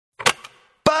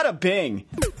Bada bing.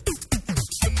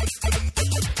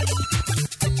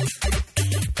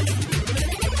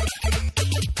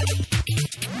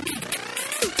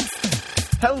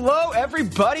 Hello,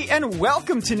 everybody, and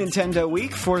welcome to Nintendo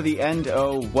Week for the end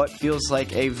of what feels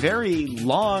like a very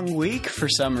long week for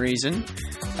some reason.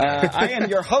 I am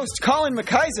your host, Colin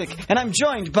McIsaac, and I'm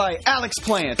joined by Alex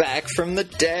Plant. Back from the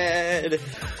dead.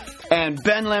 And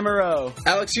Ben Lamoureux.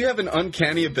 Alex, you have an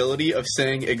uncanny ability of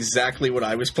saying exactly what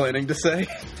I was planning to say.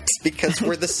 It's because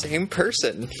we're the same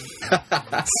person.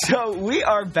 So we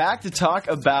are back to talk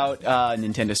about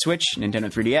Nintendo Switch,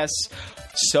 Nintendo 3DS.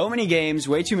 So many games,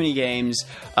 way too many games.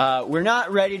 We're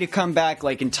not ready to come back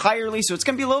entirely, so it's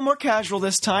going to be a little more casual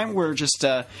this time. We're just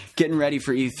getting ready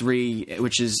for E3,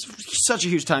 which is such a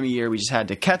huge time of year. We just had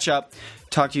to catch up,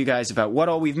 talk to you guys about what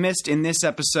all we've missed in this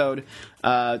episode,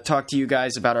 talk to you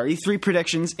guys about our E3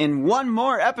 predictions in one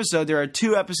more episode. There are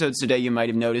 2 episodes today, you might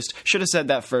have noticed. Should have said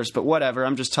that first, but whatever.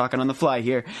 I'm just talking on the fly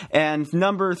here. And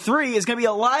number 3 is going to be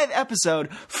a live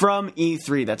episode from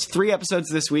E3. That's 3 episodes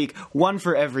this week, 1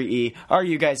 for every E. Are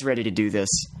you guys ready to do this?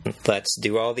 Let's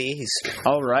do all these.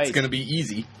 All right. It's going to be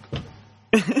easy.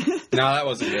 No, that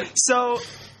wasn't good. So...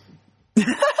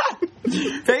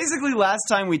 basically, last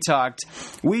time we talked,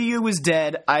 Wii U was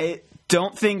dead. I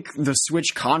don't think the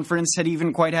Switch conference had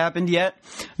even quite happened yet.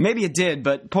 Maybe it did,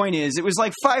 but point is, it was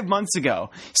 5 months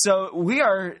ago. So we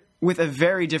are with a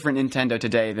very different Nintendo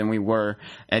today than we were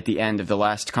at the end of the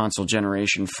last console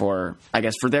generation for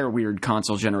their weird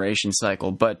console generation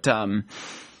cycle. But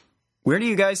where do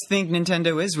you guys think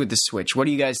Nintendo is with the Switch? What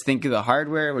do you guys think of the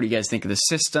hardware? What do you guys think of the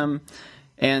system?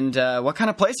 And what kind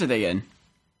of place are they in?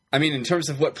 I mean, in terms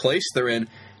of what place they're in,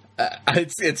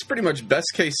 it's pretty much best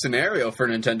case scenario for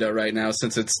Nintendo right now,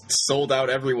 since it's sold out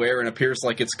everywhere and appears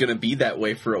like it's going to be that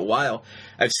way for a while.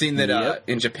 I've seen that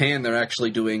in Japan they're actually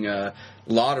doing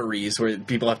lotteries where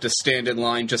people have to stand in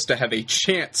line just to have a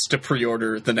chance to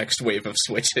pre-order the next wave of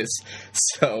Switches.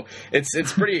 So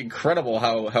it's pretty incredible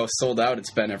how sold out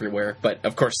it's been everywhere. But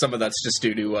of course, some of that's just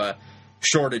due to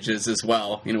shortages as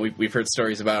well. You know, we've heard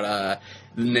stories about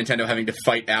Nintendo having to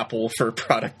fight Apple for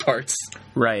product parts.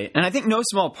 Right. And I think no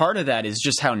small part of that is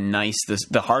just how nice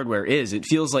the hardware is. It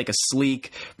feels like a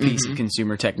sleek piece of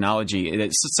consumer technology.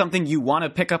 It's something you want to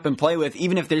pick up and play with,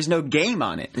 even if there's no game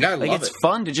on it. Yeah, I love it's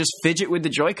fun to just fidget with the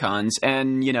Joy-Cons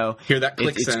and, hear that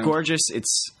click it's sound. Gorgeous.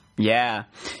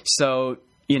 So,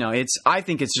 I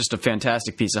think it's just a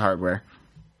fantastic piece of hardware.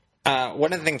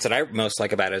 One of the things that I most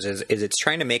like about it is it's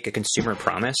trying to make a consumer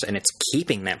promise, and it's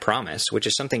keeping that promise, which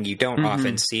is something you don't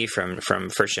often see from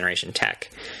first-generation tech.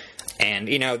 And,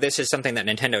 this is something that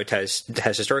Nintendo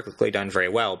has historically done very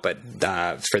well, but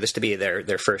for this to be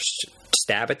their first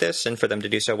stab at this and for them to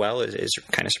do so well is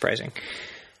kind of surprising.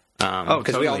 Because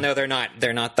totally. We all know they're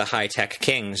not the high-tech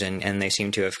kings, and they seem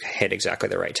to have hit exactly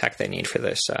the right tech they need for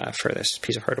this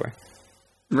piece of hardware.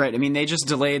 Right. I mean, they just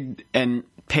delayed and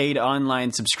paid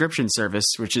online subscription service,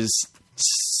 which is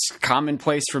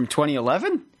commonplace from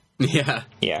 2011. Yeah.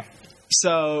 Yeah.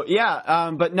 So,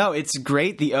 but no, it's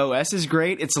great. The OS is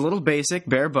great. It's a little basic,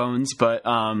 bare bones, but,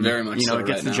 very much so it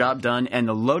gets right the now. job done, and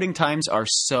the loading times are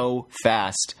so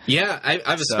fast. Yeah,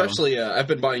 I've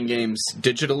been buying games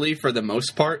digitally for the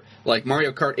most part. Like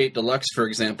Mario Kart 8 Deluxe, for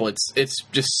example, it's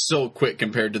just so quick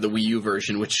compared to the Wii U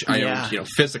version, which I owned,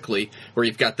 physically, where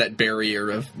you've got that barrier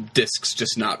of discs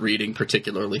just not reading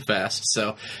particularly fast.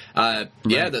 So,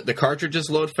 the cartridges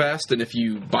load fast, and if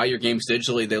you buy your games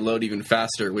digitally, they load even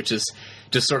faster, which is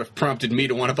just sort of prompted me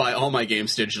to want to buy all my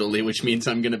games digitally, which means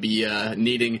I'm going to be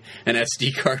needing an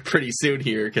SD card pretty soon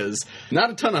here, because not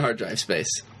a ton of hard drive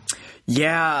space.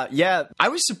 Yeah. I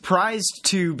was surprised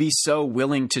to be so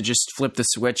willing to just flip the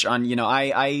switch on,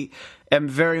 I am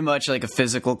very much like a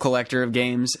physical collector of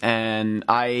games, and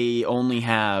I only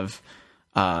have...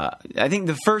 I think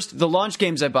the launch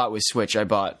games I bought with Switch, I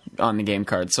bought on the game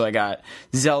card. So I got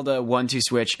Zelda 1-2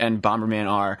 Switch and Bomberman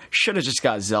R. Should have just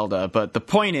got Zelda, but the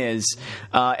point is,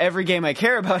 every game I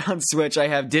care about on Switch I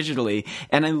have digitally,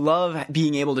 and I love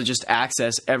being able to just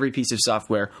access every piece of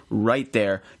software right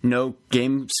there. No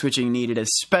game switching needed,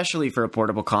 especially for a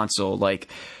portable console.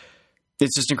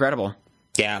 It's just incredible.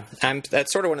 Yeah,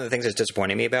 that's sort of one of the things that's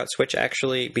disappointing me about Switch,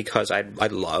 actually, because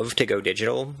I'd love to go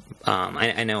digital.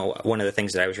 I know one of the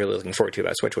things that I was really looking forward to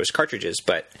about Switch was cartridges,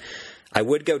 but I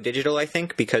would go digital, I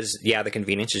think, because, the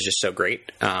convenience is just so great,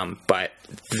 but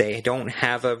they don't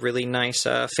have a really nice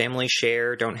family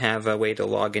share, don't have a way to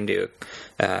log into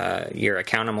your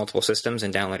account on multiple systems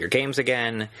and download your games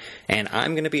again, and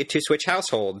I'm going to be a 2-Switch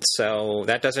household, so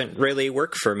that doesn't really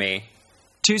work for me.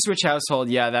 2-Switch household,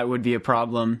 yeah, that would be a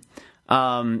problem.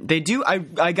 They do.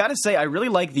 I gotta say, I really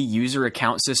like the user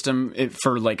account system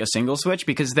for like a single Switch,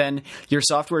 because then your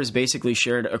software is basically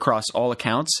shared across all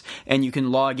accounts, and you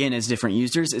can log in as different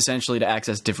users essentially to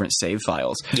access different save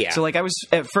files. Yeah. So like I was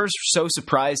at first so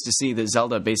surprised to see that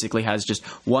Zelda basically has just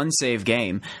one save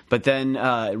game, but then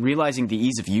realizing the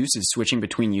ease of use is switching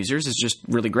between users is just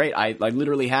really great. I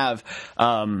literally have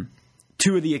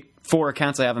 2 of the 4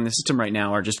 accounts I have on the system right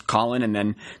now are just Colin and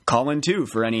then Colin 2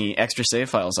 for any extra save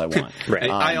files I want. Right.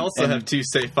 I also have 2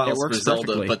 save files for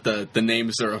Zelda, perfectly. but the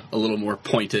names are a little more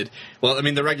pointed. Well, I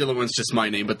mean, the regular one's just my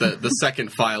name, but the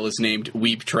second file is named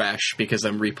Weeb Trash because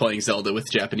I'm replaying Zelda with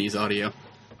Japanese audio.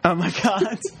 Oh my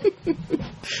god.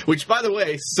 Which, by the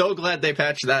way, so glad they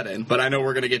patched that in, but I know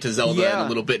we're going to get to Zelda in Yeah. a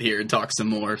little bit here and talk some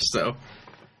more, so...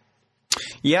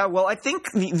 Yeah, well, I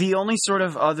think the only sort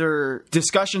of other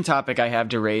discussion topic I have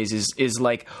to raise is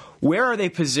like, where are they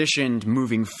positioned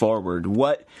moving forward?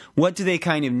 What do they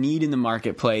kind of need in the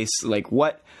marketplace? Like,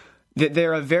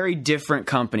 they're a very different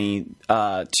company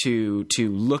to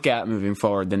look at moving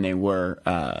forward than they were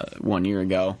 1 year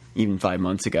ago, even 5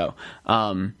 months ago.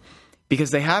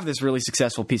 Because they have this really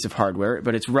successful piece of hardware,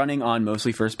 but it's running on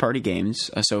mostly first-party games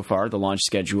so far. The launch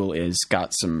schedule is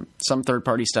got some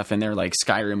third-party stuff in there, like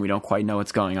Skyrim. We don't quite know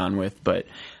what's going on with, but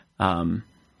you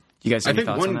guys have any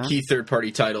thoughts on that? One key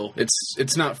third-party title,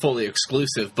 it's not fully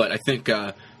exclusive, but I think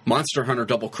Monster Hunter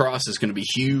Double Cross is going to be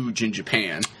huge in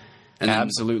Japan. And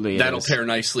absolutely, that'll pair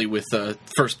nicely with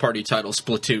first-party title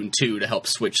Splatoon 2 to help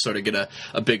Switch sort of get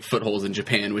a big foothold in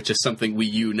Japan, which is something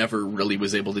Wii U never really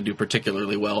was able to do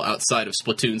particularly well outside of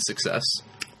Splatoon's success.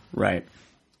 Right.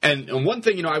 And one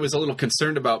thing, I was a little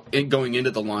concerned about going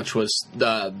into the launch was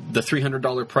the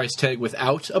 $300 price tag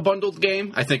without a bundled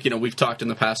game. I think, we've talked in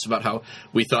the past about how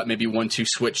we thought maybe 1-2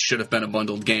 Switch should have been a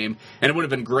bundled game. And it would have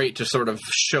been great to sort of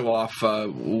show off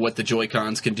what the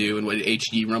Joy-Cons can do and what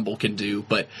HD Rumble can do.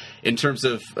 But in terms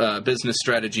of business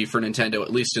strategy for Nintendo,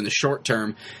 at least in the short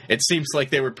term, it seems like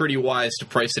they were pretty wise to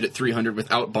price it at $300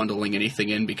 without bundling anything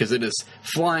in, because it is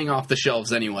flying off the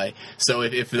shelves anyway. So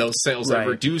if those sales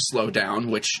ever do slow down,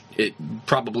 which it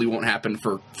probably won't happen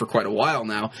for quite a while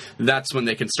now, that's when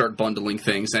they can start bundling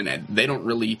things, and they don't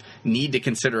really need to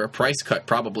consider a price cut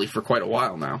probably for quite a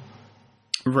while now.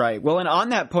 Right. Well, and on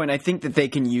that point, I think that they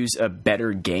can use a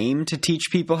better game to teach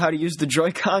people how to use the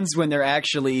Joy-Cons when they're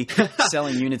actually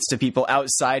selling units to people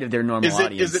outside of their normal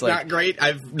audience. Is it not great?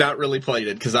 I've not really played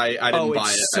it because I didn't buy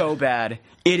it. It's so bad.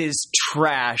 It is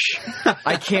trash.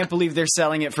 I can't believe they're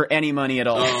selling it for any money at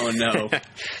all. Oh, no.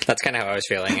 That's kind of how I was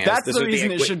feeling. That's the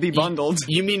reason it should be bundled.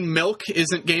 You mean Milk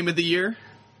isn't Game of the Year?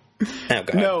 Oh,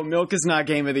 God. No, Milk is not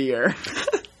Game of the Year.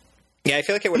 Yeah, I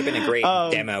feel like it would have been a great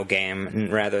demo game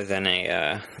rather than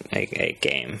a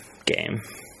game.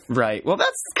 Right. Well,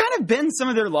 that's kind of been some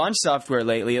of their launch software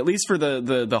lately, at least for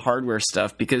the hardware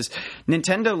stuff, because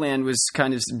Nintendo Land was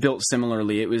kind of built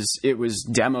similarly. It was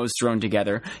demos thrown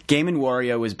together. Game &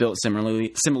 Wario was built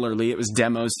similarly. It was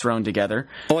demos thrown together.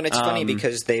 Well, and it's funny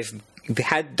because they've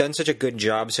done such a good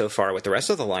job so far with the rest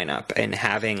of the lineup and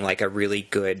having like a really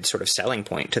good sort of selling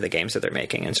point to the games that they're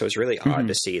making. And so it's really odd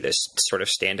to see this sort of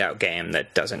standout game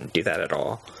that doesn't do that at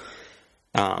all.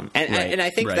 And I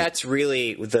think that's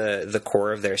really the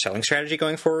core of their selling strategy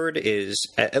going forward is,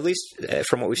 at least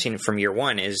from what we've seen from year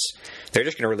one, is they're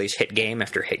just going to release hit game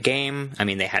after hit game. I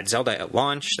mean, they had Zelda at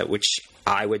launch, which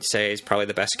I would say is probably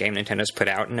the best game Nintendo's put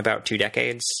out in about 2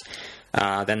 decades.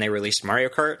 Then they released Mario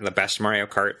Kart, the best Mario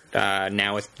Kart,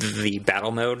 now with the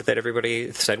battle mode that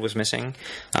everybody said was missing.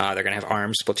 They're going to have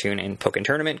ARMS, Splatoon, and Pokken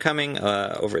Tournament coming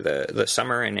over the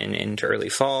summer and into early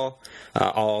fall.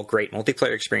 All great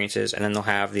multiplayer experiences, and then they'll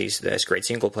have this great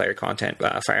single-player content,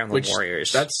 Fire Emblem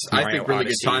Warriors, I think, really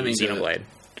Odyssey, good timing Xenoblade.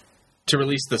 To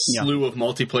release the slew of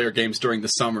multiplayer games during the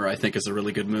summer, I think, is a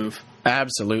really good move.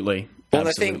 Absolutely. Well,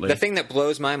 the thing that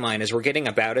blows my mind is we're getting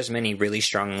about as many really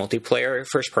strong multiplayer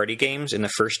first-party games in the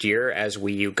first year as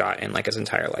Wii U got in like its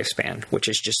entire lifespan, which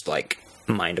is just like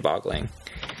mind-boggling.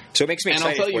 So it makes me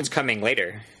excited for what's coming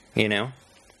later,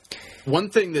 One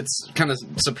thing that's kind of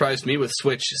surprised me with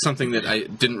Switch, something that I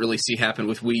didn't really see happen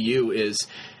with Wii U is,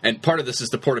 and part of this is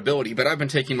the portability, but I've been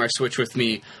taking my Switch with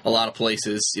me a lot of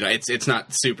places. It's not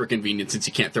super convenient since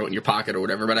you can't throw it in your pocket or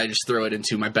whatever, but I just throw it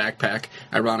into my backpack.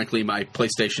 Ironically, my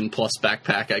PlayStation Plus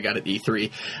backpack I got at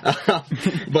E3.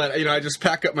 But, I just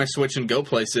pack up my Switch and go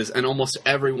places, and almost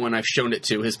everyone I've shown it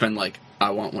to has been like, I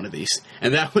want one of these.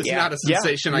 And that was not a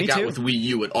sensation I got with Wii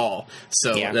U at all.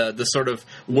 So the sort of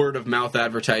word-of-mouth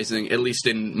advertising, at least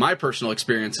in my personal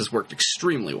experience, has worked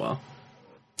extremely well.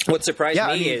 What surprised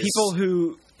me is people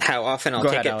who how often I'll Go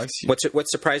take ahead, it. Alex. What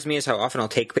surprised me is how often I'll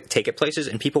take it places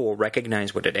and people will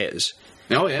recognize what it is.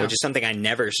 Oh yeah, Which is something I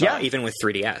never saw, even with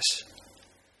 3DS.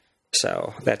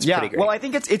 So that's pretty great. Well, I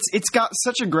think it's got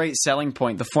such a great selling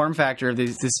point. The form factor of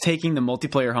this taking the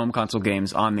multiplayer home console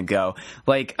games on the go.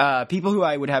 Like people who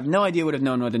I would have no idea would have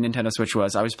known what the Nintendo Switch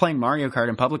was. I was playing Mario Kart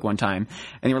in public one time,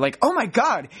 and they were like, "Oh my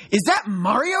god, is that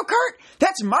Mario Kart?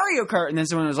 That's Mario Kart!" And then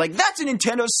someone was like, "That's a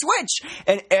Nintendo Switch,"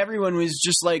 and everyone was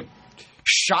just like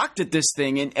shocked at this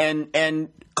thing and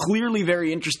clearly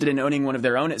very interested in owning one of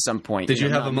their own at some point. Did you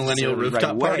have a millennial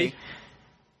rooftop party?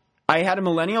 I had a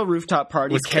millennial rooftop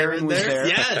party. Was Karen there?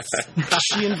 Yes.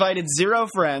 She invited 0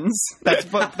 friends. That's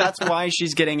why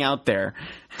she's getting out there.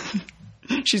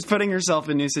 She's putting herself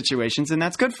in new situations, and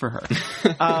that's good for her.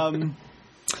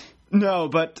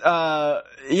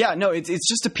 It's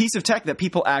just a piece of tech that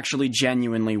people actually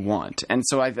genuinely want. And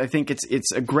so I think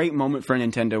it's a great moment for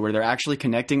Nintendo where they're actually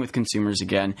connecting with consumers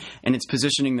again, and it's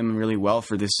positioning them really well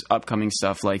for this upcoming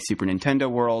stuff like Super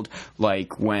Nintendo World,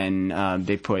 like when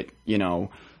they put,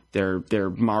 their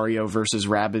Mario versus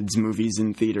Rabbids movies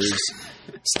in theaters,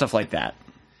 stuff like that.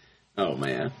 Oh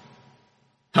man,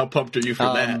 how pumped are you for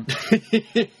that?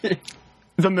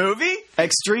 The movie?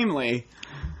 Extremely,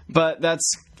 but that's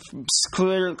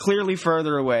clearly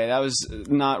further away. That was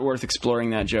not worth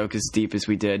exploring that joke as deep as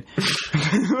we did.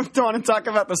 Don't want to talk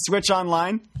about the Switch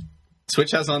Online?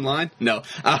 Switch has online? No.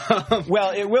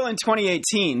 Well, it will in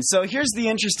 2018. So here's the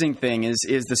interesting thing: is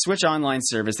the Switch Online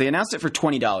service? They announced it for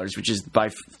 $20, which is by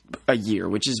a year,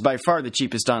 which is by far the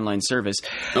cheapest online service.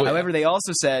 Oh, yeah. However, they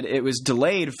also said it was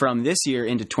delayed from this year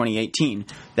into 2018.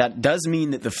 That does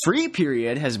mean that the free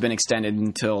period has been extended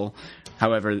until,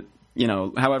 however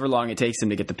long it takes them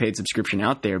to get the paid subscription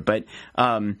out there. But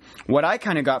what I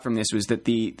kind of got from this was that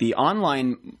the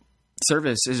online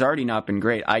service has already not been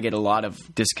great. I get a lot of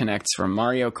disconnects from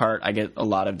Mario Kart. I get a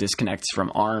lot of disconnects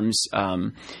from ARMS.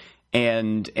 And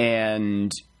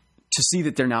to see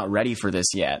that they're not ready for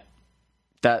this yet,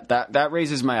 that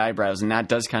raises my eyebrows, and that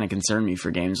does kind of concern me for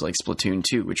games like Splatoon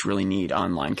 2, which really need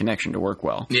online connection to work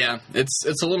well. Yeah,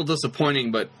 it's a little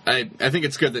disappointing, but I think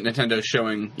it's good that Nintendo's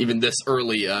showing, even this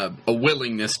early, a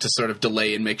willingness to sort of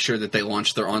delay and make sure that they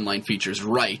launch their online features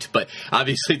right. But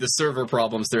obviously the server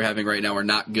problems they're having right now are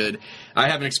not good. I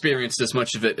haven't experienced as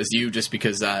much of it as you, just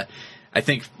because I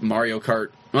think Mario Kart...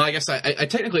 Well, I guess I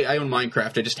technically I own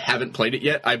Minecraft. I just haven't played it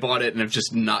yet. I bought it and have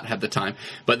just not had the time.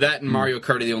 But that and Mario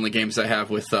Kart are the only games I have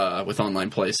with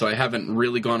online play. So I haven't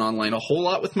really gone online a whole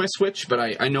lot with my Switch. But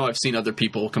I know I've seen other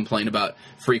people complain about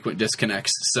frequent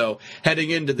disconnects. So heading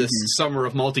into this summer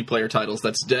of multiplayer titles,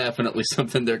 that's definitely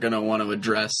something they're going to want to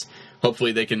address.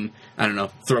 Hopefully they can, I don't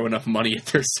know, throw enough money at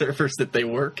their servers that they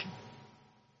work.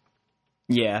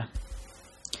 Yeah.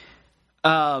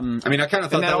 I mean, I kind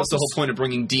of thought that was the whole point of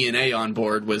bringing DNA on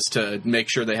board, was to make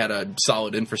sure they had a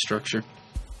solid infrastructure.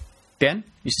 Ben,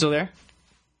 you still there?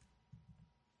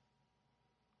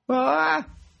 Ah.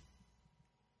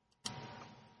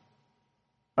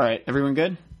 All right, everyone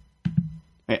good?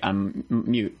 Wait, I'm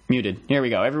muted. Here we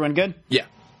go. Everyone good? Yeah.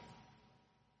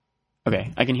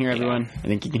 Okay, I can hear everyone. I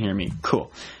think you can hear me.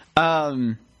 Cool.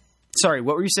 Sorry,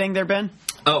 what were you saying there, Ben?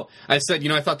 Oh, I said,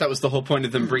 I thought that was the whole point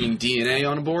of them bringing DNA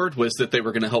on board, was that they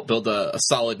were going to help build a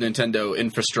solid Nintendo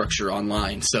infrastructure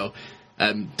online. So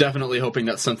I'm definitely hoping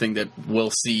that's something that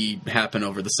we'll see happen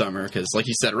over the summer, because, like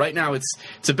you said, right now it's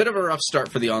a bit of a rough start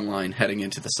for the online heading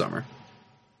into the summer.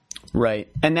 Right.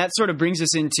 And that sort of brings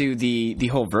us into the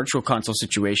whole virtual console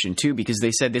situation, too, because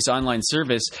they said this online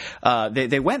service,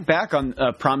 they went back on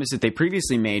a promise that they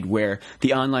previously made, where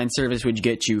the online service would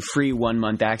get you free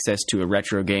 1-month access to a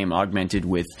retro game augmented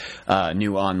with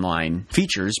new online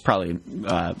features, probably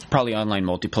online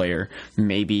multiplayer,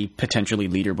 maybe potentially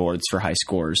leaderboards for high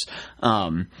scores.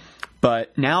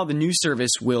 But now the new service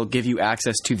will give you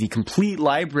access to the complete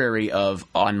library of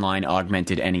online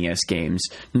augmented NES games.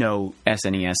 No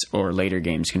SNES or later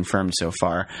games confirmed so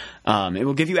far. It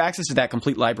will give you access to that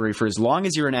complete library for as long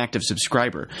as you're an active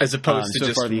subscriber. As opposed to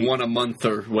just one a month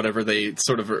or whatever they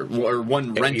sort of... Or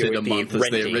one rented a month as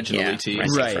they originally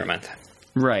teased. Right. For a month.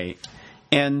 Right.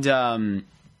 And...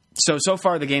 So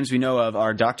far the games we know of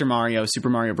are Dr. Mario, Super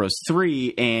Mario Bros.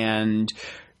 3, and...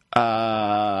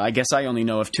 I guess I only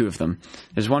know of 2 of them.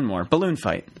 There's one more. Balloon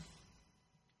Fight.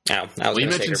 Oh, we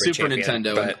mentioned Super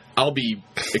Nintendo. But I'll be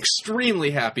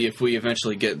extremely happy if we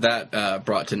eventually get that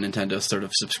brought to Nintendo's sort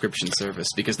of subscription service,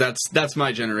 because that's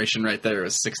my generation right there,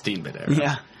 is 16-bit era.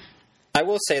 Yeah. I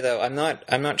will say, though, I'm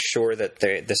not sure that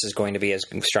this is going to be as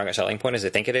strong a selling point as I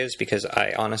think it is, because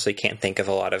I honestly can't think of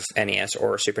a lot of NES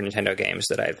or Super Nintendo games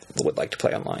that I would like to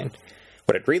play online.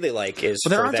 What I'd really like is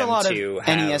there aren't a lot of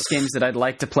NES games that I'd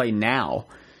like to play now.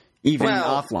 even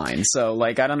offline. So,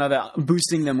 like, I don't know that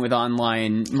boosting them with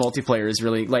online multiplayer is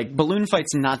really, like, Balloon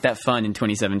Fight's not that fun in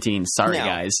 2017. Sorry,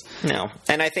 guys. No.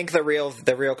 And I think the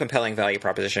real compelling value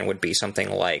proposition would be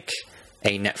something like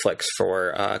a Netflix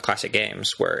for classic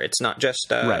games, where it's not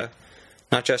just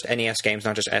not just NES games,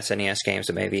 not just SNES games,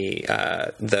 but maybe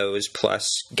those plus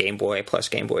Game Boy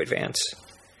Advance.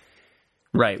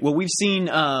 Right. Well, we've seen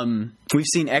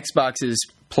Xbox's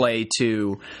play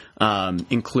to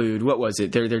include, what was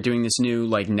it? They're doing this new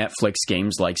like Netflix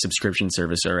games like subscription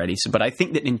service already. So, but I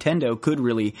think that Nintendo could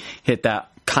really hit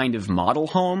that kind of model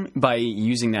home by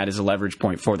using that as a leverage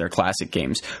point for their classic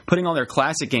games, putting all their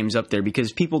classic games up there,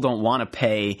 because people don't want to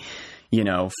pay,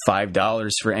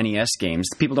 $5 for NES games.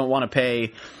 People don't want to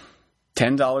pay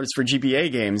 $10 for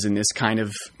GBA games in this kind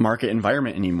of market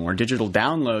environment anymore. Digital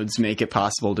downloads make it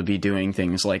possible to be doing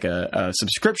things like a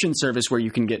subscription service where you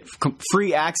can get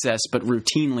free access but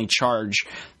routinely charge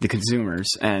the consumers,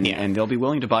 and they'll be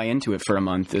willing to buy into it for a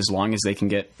month as long as they can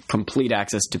get complete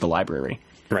access to the library.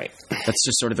 Right. That's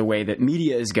just sort of the way that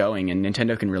media is going, and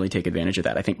Nintendo can really take advantage of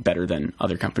that, I think, better than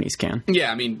other companies can. Yeah,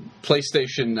 I mean,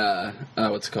 PlayStation,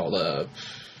 what's it called? That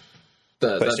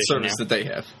service that they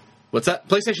have. What's that?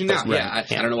 PlayStation Now. I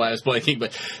don't know why I was blanking,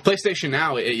 but PlayStation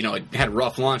Now, it had a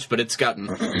rough launch, but it's gotten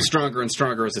stronger and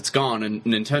stronger as it's gone, and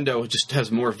Nintendo just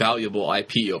has more valuable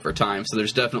IP over time, so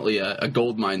there's definitely a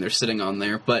gold mine they're sitting on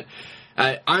there. But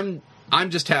I'm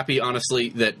just happy, honestly,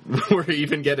 that we're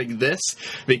even getting this,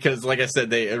 because, like I said,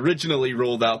 they originally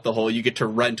rolled out the whole you get to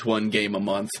rent one game a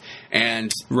month,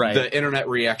 and the internet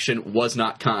reaction was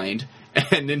not kind,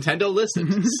 and Nintendo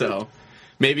listened, so...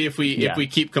 Maybe if we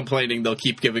keep complaining, they'll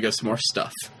keep giving us more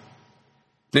stuff.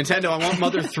 Nintendo, I want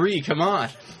Mother 3, come on.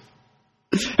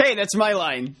 Hey, that's my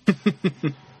line.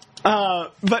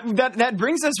 But that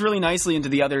brings us really nicely into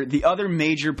the other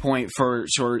major point for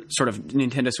sort of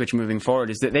Nintendo Switch moving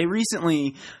forward, is that they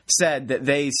recently said that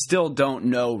they still don't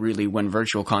know really when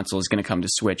Virtual Console is going to come to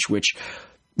Switch, which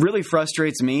really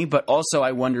frustrates me, but also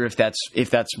I wonder if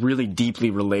that's really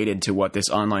deeply related to what this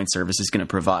online service is going to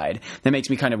provide. That makes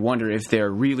me kind of wonder if they're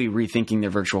really rethinking their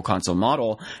Virtual Console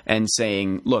model and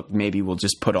saying, look, maybe we'll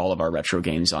just put all of our retro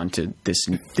games onto this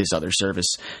other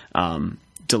service.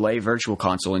 Delay Virtual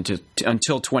Console until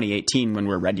 2018 when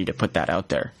we're ready to put that out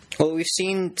there. Well, we've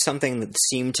seen something that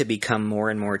seemed to become more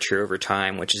and more true over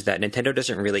time, which is that Nintendo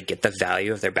doesn't really get the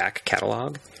value of their back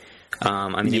catalog.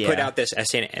 They put out this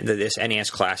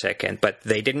NES Classic, but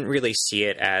they didn't really see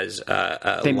it as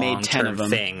a long-term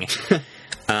thing.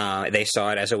 They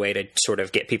saw it as a way to sort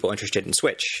of get people interested in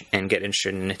Switch and get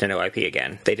interested in Nintendo IP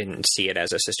again. They didn't see it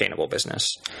as a sustainable business.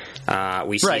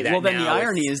 We see that. Well, then the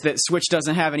irony is that Switch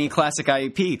doesn't have any classic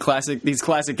IP, these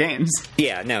classic games.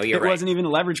 Yeah, no, you're right. It wasn't even a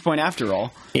leverage point after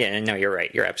all. Yeah, no, you're right.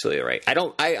 You're absolutely right.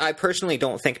 I personally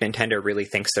don't think Nintendo really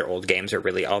thinks their old games are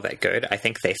really all that good. I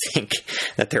think they think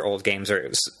that their old games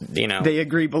are, They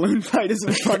agree Balloon Fight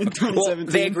isn't fun in 2017. Well,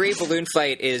 they agree Balloon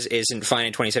Fight isn't fine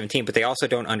in 2017, but they also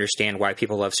don't understand why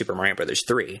people love Super Mario Brothers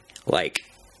 3. Like,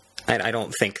 I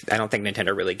don't think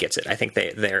Nintendo really gets it. I think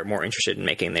they're more interested in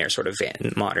making their sort of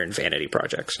modern vanity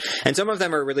projects. And some of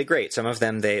them are really great. Some of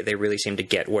them they really seem to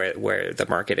get where the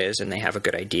market is, and they have a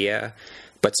good idea.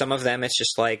 But some of them, it's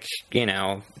just like,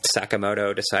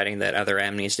 Sakamoto deciding that Other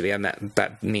M needs to be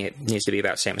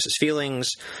about Samus's feelings,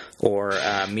 or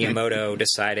Miyamoto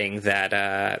deciding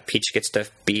that Peach gets to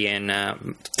be in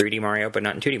 3D Mario but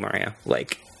not in 2D Mario.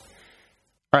 Like,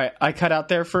 all right, I cut out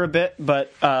there for a bit,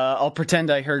 but I'll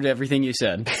pretend I heard everything you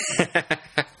said.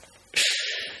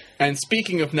 And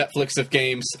speaking of Netflix of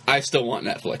games, I still want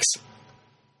Netflix.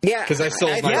 Yeah, because I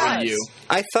sold my Wii U.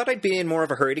 I thought I'd be in more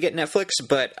of a hurry to get Netflix,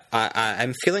 but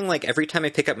I'm feeling like every time I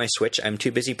pick up my Switch, I'm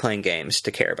too busy playing games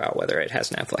to care about whether it has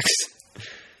Netflix.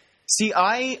 See,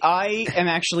 I am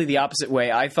actually the opposite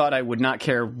way. I thought I would not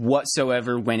care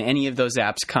whatsoever when any of those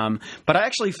apps come, but I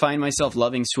actually find myself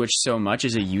loving Switch so much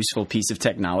as a useful piece of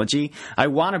technology. I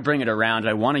want to bring it around.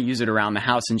 I want to use it around the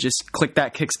house and just click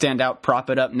that kickstand out, prop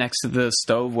it up next to the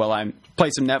stove while I'm play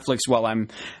some Netflix while I'm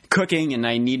cooking and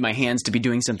I need my hands to be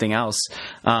doing something else.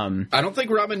 I don't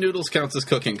think ramen noodles counts as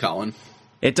cooking, Colin.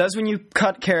 It does when you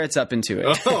cut carrots up into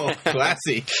it. Oh,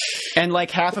 classy. And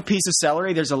like half a piece of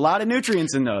celery, there's a lot of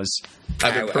nutrients in those.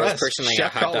 I was personally a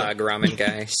hot dog ramen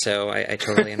guy, so I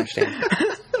totally understand.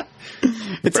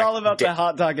 It's all about the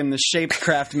hot dog and the shaped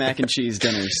Kraft mac and cheese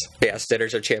dinners. Yes,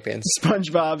 dinners are champions.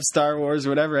 SpongeBob, Star Wars,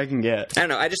 whatever I can get. I don't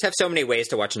know. I just have so many ways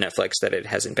to watch Netflix that it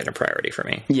hasn't been a priority for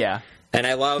me. Yeah. And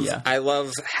I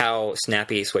love how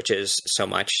snappy Switch is so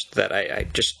much that I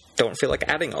just don't feel like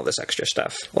adding all this extra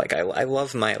stuff. Like, I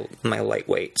love my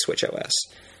lightweight Switch OS.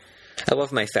 I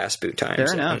love my fast boot times.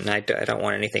 Fair enough. And I don't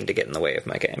want anything to get in the way of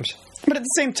my games. But at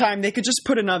the same time, they could just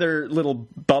put another little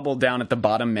bubble down at the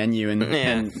bottom menu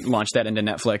and launch that into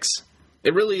Netflix.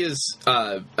 It really is,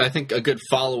 I think, a good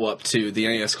follow-up to the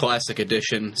NES Classic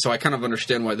Edition, so I kind of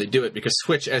understand why they do it, because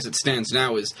Switch, as it stands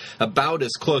now, is about as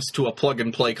close to a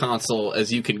plug-and-play console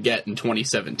as you can get in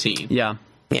 2017. Yeah.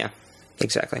 Yeah,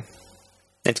 exactly.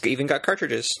 It's even got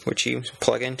cartridges, which you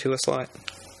plug into a slot.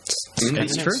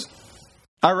 That's true.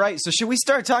 All right, so should we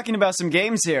start talking about some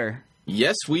games here?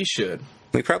 Yes, we should.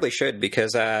 We probably should,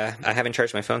 because I haven't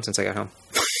charged my phone since I got home.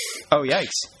 Oh,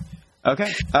 yikes.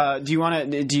 Okay. Do you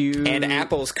want to... And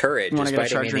Apple's Courage is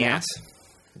biting me in the ass.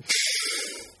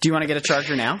 Do you want to get a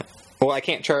charger now? Well, I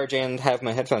can't charge and have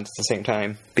my headphones at the same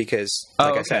time because,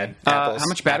 like I said, how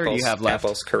much battery do you have left?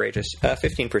 Apple's Courage is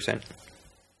 15%.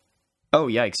 Oh,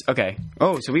 yikes. Okay.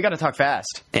 Oh, so we got to talk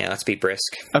fast. Yeah, let's be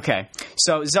brisk. Okay.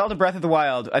 So, Zelda Breath of the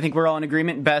Wild. I think we're all in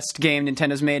agreement. Best game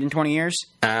Nintendo's made in 20 years?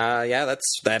 Yeah,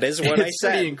 that is what I said. It's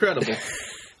pretty incredible.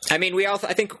 I mean, I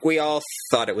think we all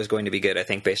thought it was going to be good, I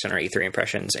think, based on our E3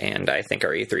 impressions, and I think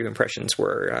our E3 impressions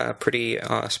were pretty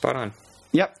spot on.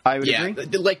 Yep, I would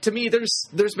agree. Like, to me,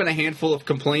 there's been a handful of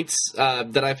complaints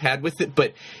that I've had with it,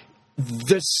 but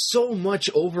there's so much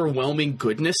overwhelming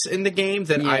goodness in the game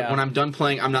that when I'm done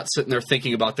playing, I'm not sitting there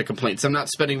thinking about the complaints. I'm not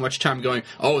spending much time going,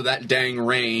 oh, that dang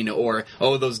rain, or,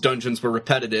 oh, those dungeons were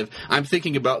repetitive. I'm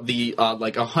thinking about the,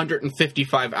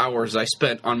 155 hours I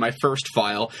spent on my first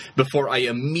file before I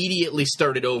immediately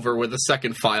started over with a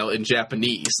second file in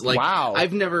Japanese. Like, wow.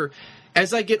 I've never...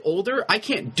 As I get older, I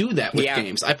can't do that with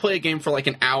games. I play a game for like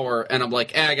an hour, and I'm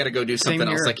like, I gotta go do something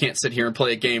else. I can't sit here and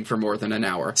play a game for more than an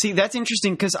hour. See, that's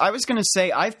interesting, because I was going to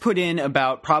say I've put in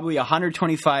about probably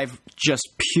 125 just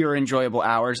pure enjoyable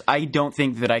hours. I don't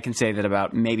think that I can say that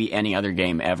about maybe any other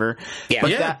game ever. Yeah. But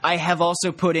that I have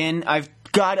also put in... I've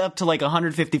got up to like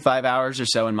 155 hours or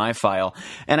so in my file.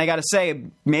 And I got to say,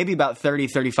 maybe about 30,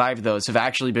 35 of those have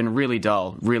actually been really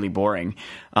dull, really boring.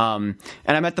 And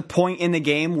I'm at the point in the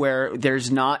game where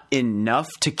there's not enough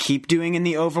to keep doing in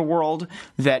the overworld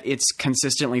that it's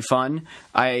consistently fun.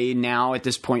 I now, at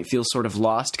this point, feel sort of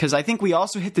lost. Because I think we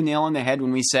also hit the nail on the head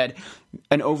when we said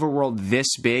an overworld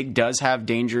this big does have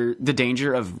the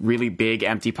danger of really big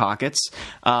empty pockets.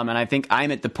 And I think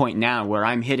I'm at the point now where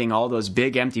I'm hitting all those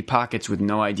big empty pockets with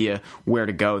no idea where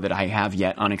to go that I have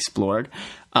yet unexplored.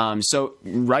 So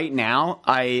right now,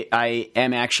 I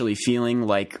am actually feeling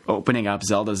like opening up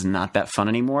Zelda is not that fun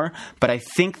anymore. But I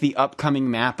think the upcoming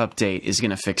map update is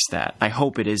going to fix that. I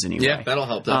hope it is anyway. Yeah, that'll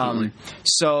help, definitely.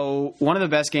 So one of the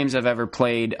best games I've ever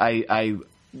played,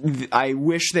 I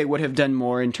wish they would have done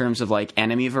more in terms of like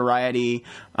enemy variety,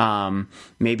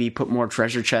 maybe put more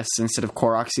treasure chests instead of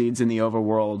Korok seeds in the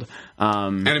overworld.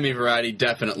 Enemy variety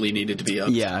definitely needed to be up.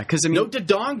 Yeah, because I mean, no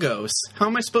Dodongos. How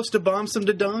am I supposed to bomb some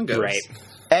Dodongos? Right.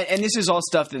 And this is all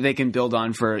stuff that they can build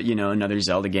on for, another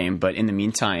Zelda game. But in the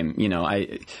meantime,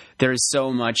 there is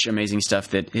so much amazing stuff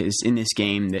that is in this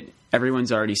game that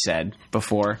everyone's already said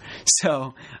before.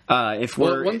 So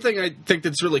one thing I think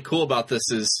that's really cool about this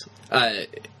is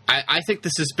I think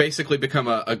this has basically become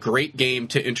a great game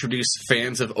to introduce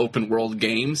fans of open world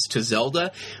games to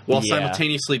Zelda, while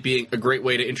simultaneously being a great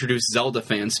way to introduce Zelda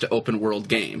fans to open world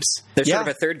games. There's sort of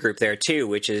a third group there too,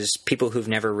 which is people who've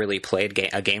never really played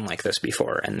a game like this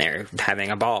before, and they're having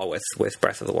a ball with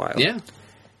Breath of the Wild.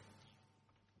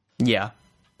 Yeah.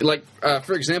 Like,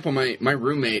 for example, my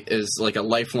roommate is like a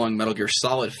lifelong Metal Gear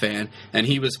Solid fan, and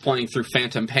he was playing through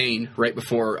Phantom Pain right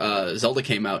before Zelda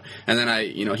came out. And then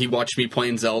he watched me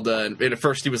playing Zelda, and at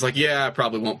first he was like, yeah, I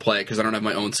probably won't play it because I don't have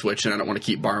my own Switch and I don't want to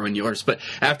keep borrowing yours. But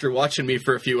after watching me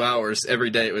for a few hours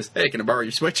every day, it was, hey, can I borrow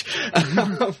your Switch?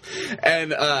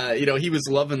 And he was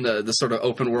loving the sort of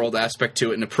open world aspect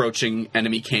to it and approaching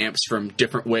enemy camps from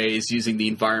different ways, using the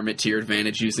environment to your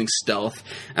advantage, using stealth.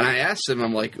 And I asked him,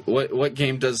 I'm like, what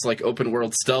game does like open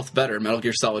world stealth better, Metal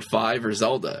Gear Solid 5 or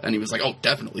Zelda? And he was like, oh,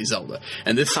 definitely Zelda.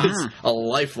 And this is a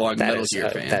lifelong Metal Gear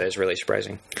fan. That is really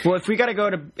surprising. Well, if we got to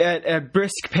go at a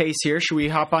brisk pace here, should we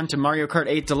hop on to Mario Kart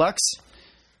 8 Deluxe?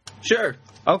 Sure.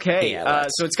 Okay,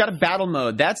 so it's got a battle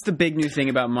mode. That's the big new thing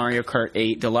about Mario Kart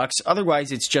 8 Deluxe.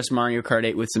 Otherwise, it's just Mario Kart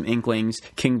 8 with some Inklings,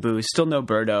 King Boo, still no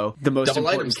Birdo, the most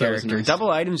important character. Nice.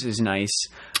 Double items is nice.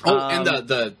 Oh, and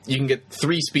the you can get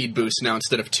 3 speed boosts now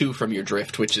instead of 2 from your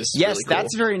drift, which is really cool.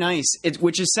 That's very nice.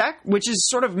 Which is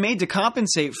sort of made to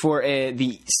compensate for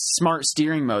the smart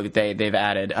steering mode that they've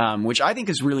added, which I think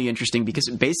is really interesting because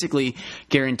it basically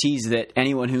guarantees that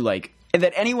anyone who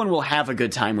that anyone will have a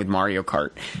good time with Mario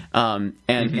Kart.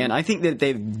 And I think that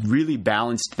they've really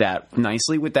balanced that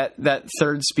nicely with that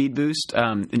third speed boost,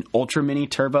 an Ultra Mini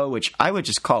Turbo, which I would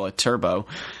just call a turbo.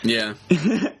 Yeah.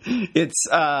 It's,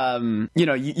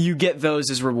 you get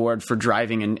those as reward for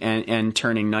driving and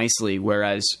turning nicely,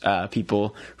 whereas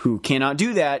people who cannot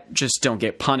do that just don't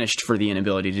get punished for the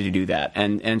inability to do that.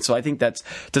 And so I think that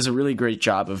does a really great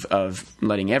job of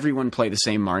letting everyone play the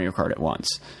same Mario Kart at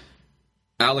once.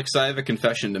 Alex, I have a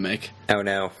confession to make. Oh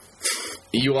no.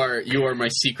 You are my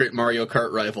secret Mario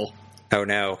Kart rival. Oh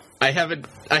no. I haven't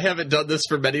done this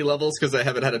for many levels because I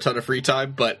haven't had a ton of free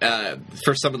time, but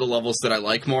for some of the levels that I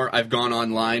like more, I've gone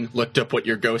online, looked up what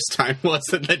your ghost time was,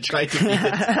 and then tried to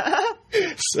beat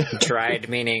it. Tried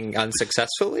meaning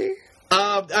unsuccessfully?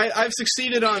 I've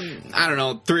succeeded on, I don't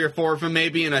know, 3 or 4 of them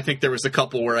maybe, and I think there was a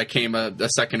couple where I came a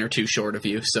second or two short of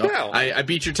you. So Wow. I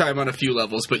beat your time on a few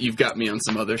levels, but you've got me on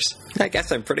some others. I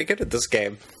guess I'm pretty good at this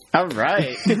game. All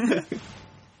right.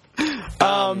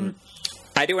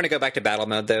 I do want to go back to battle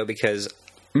mode, though, because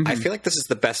I feel like this is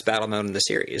the best battle mode in the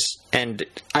series. And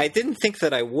I didn't think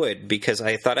that I would, because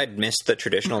I thought I'd missed the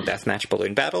traditional deathmatch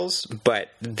balloon battles, but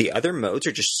the other modes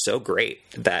are just so great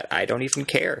that I don't even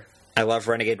care. I love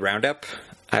Renegade Roundup.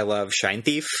 I love Shine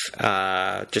Thief.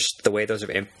 Just the way those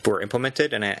were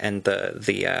implemented, and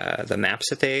the maps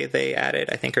that they added,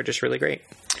 I think, are just really great.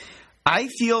 I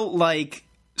feel like...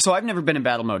 So I've never been a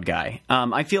battle mode guy.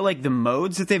 I feel like the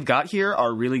modes that they've got here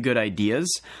are really good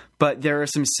ideas, but there are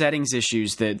some settings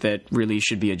issues that really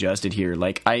should be adjusted here.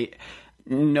 Like,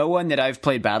 no one that I've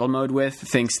played battle mode with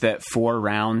thinks that 4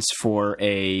 rounds for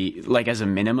as a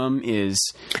minimum is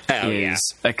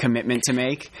a commitment to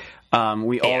make.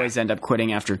 We always end up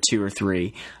quitting after 2 or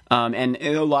 3. And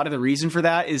a lot of the reason for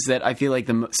that is that I feel like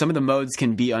some of the modes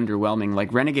can be underwhelming.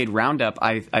 Like Renegade Roundup,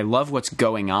 I love what's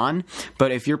going on,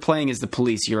 but if you're playing as the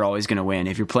police, you're always going to win.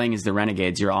 If you're playing as the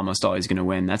Renegades, you're almost always going to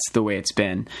win. That's the way it's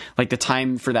been. Like, the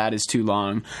time for that is too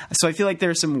long. So I feel like there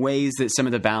are some ways that some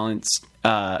of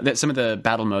the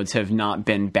battle modes have not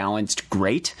been balanced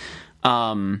great.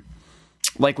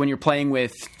 Like when you're playing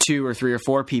with 2 or 3 or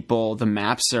 4 people, the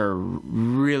maps are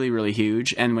really, really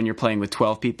huge. And when you're playing with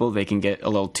 12 people, they can get a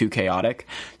little too chaotic.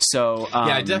 So yeah,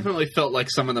 I definitely felt like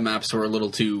some of the maps were a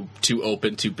little too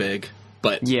open, too big.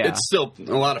 But it's still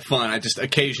a lot of fun. I just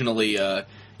occasionally, if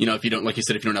you don't, like you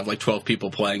said, if you don't have like 12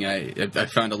 people playing, I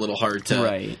found it a little hard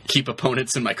to keep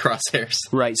opponents in my crosshairs.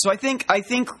 Right. So I think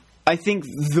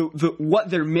the what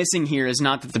they're missing here is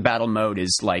not that the battle mode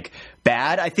is like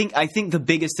bad. I think the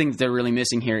biggest thing that they're really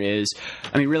missing here is,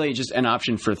 really just an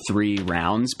option for 3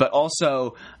 rounds, but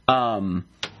also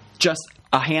just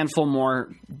a handful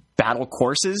more battle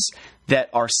courses that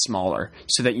are smaller,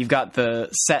 so that you've got the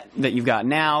set that you've got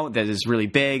now that is really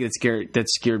big,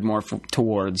 that's geared more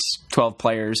towards 12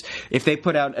 players. If they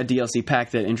put out a DLC pack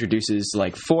that introduces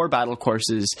like 4 battle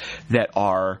courses that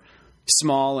are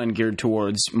small and geared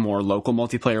towards more local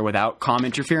multiplayer without comm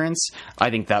interference, I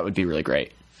think that would be really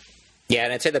great. Yeah,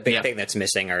 and I'd say the big thing that's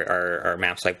missing are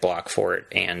maps like Block Fort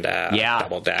and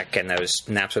Double Deck, and those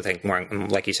maps with, I think, more,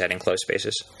 like you said, enclosed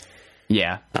spaces.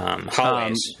 Yeah.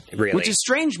 Hallways, really. Which is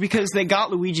strange because they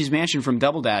got Luigi's Mansion from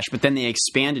Double Dash, but then they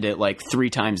expanded it like 3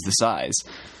 times the size.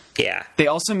 Yeah. They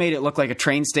also made it look like a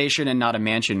train station and not a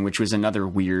mansion, which was another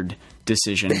weird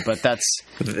decision, but that's...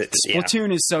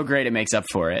 Splatoon is so great it makes up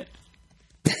for it.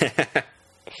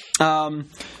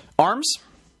 ARMS?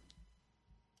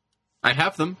 I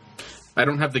have them. I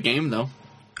don't have the game, though.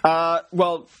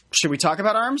 Well, should we talk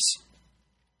about ARMS?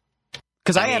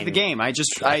 Because I have the game. I did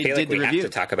the review. We have to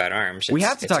talk about ARMS. We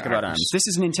have to talk about ARMS. This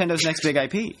is Nintendo's next big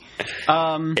IP.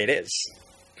 It is.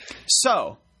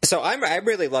 So I'm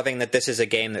really loving that this is a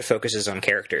game that focuses on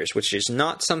characters, which is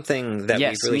not something that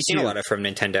we've really seen a lot of from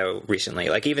Nintendo recently.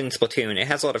 Like even Splatoon, it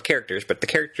has a lot of characters, but the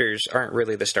characters aren't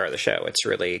really the star of the show. It's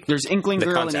really there's Inkling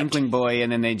Girl and Inkling Boy,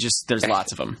 and then there's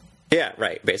lots of them. Yeah,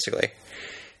 right, basically.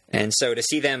 And so to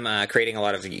see them creating a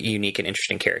lot of unique and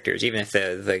interesting characters, even if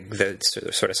the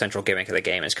sort of central gimmick of the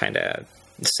game is kind of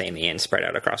samey and spread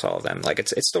out across all of them, like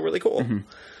it's still really cool. Mm-hmm.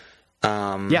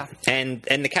 And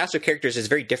the cast of characters is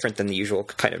very different than the usual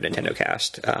kind of Nintendo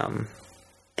cast.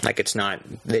 Like it's not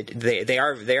they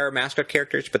are mascot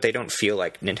characters, but they don't feel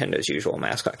like Nintendo's usual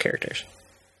mascot characters.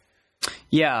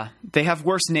 Yeah, they have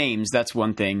worse names. That's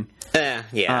one thing. Yeah.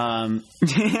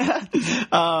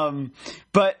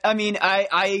 But I mean,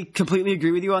 I completely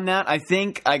agree with you on that. I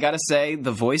think I gotta say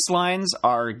the voice lines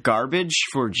are garbage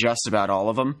for just about all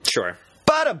of them. Sure.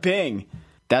 Bada bing.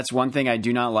 That's one thing I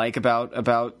do not like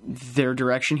about their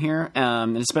direction here,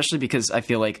 and especially because I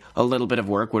feel like a little bit of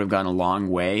work would have gone a long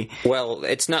way. Well,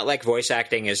 it's not like voice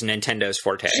acting is Nintendo's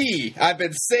forte. Gee, I've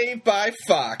been saved by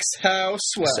Fox. How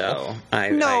swell.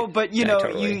 So but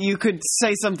you could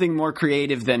say something more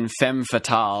creative than femme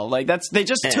fatale. Like they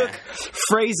just took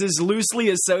phrases loosely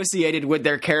associated with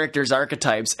their characters'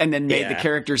 archetypes and then made the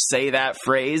characters say that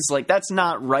phrase. Like that's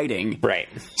not writing, right?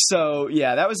 So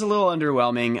yeah, that was a little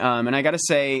underwhelming. And I got to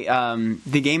say,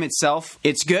 the game itself,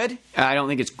 it's good. I don't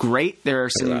think it's great. There are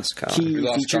some key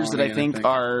features that I think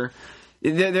are...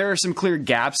 There are some clear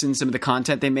gaps in some of the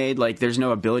content they made. Like, there's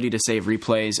no ability to save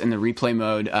replays. In the replay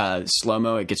mode,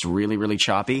 slow-mo, it gets really, really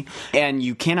choppy. And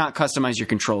you cannot customize your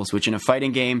controls, which in a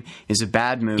fighting game is a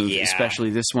bad move. Yeah. Especially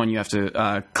this one, you have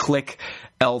to click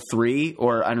L3,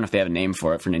 or I don't know if they have a name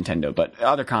for it for Nintendo, but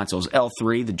other consoles,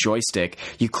 L3, the joystick,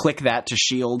 you click that to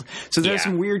shield. So there are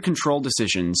some weird control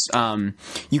decisions.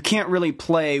 You can't really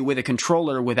play with a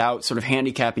controller without sort of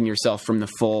handicapping yourself from the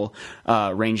full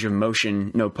range of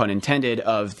motion, no pun intended,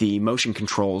 of the motion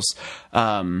controls.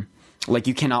 Like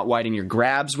you cannot widen your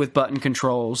grabs with button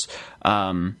controls.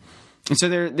 And so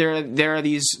there are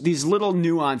these little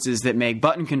nuances that make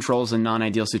button controls a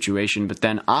non-ideal situation. But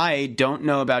then I don't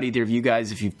know about either of you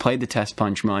guys if you've played the Test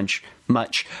Punch much,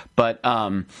 but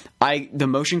the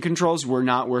motion controls were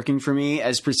not working for me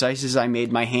as precise as I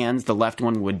made my hands. The left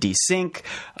one would desync.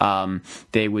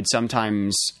 They would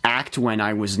sometimes act when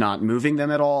I was not moving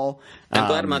them at all. I'm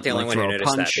glad I'm not the only one who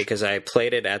noticed that, because I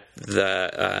played it at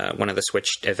the one of the Switch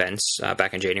events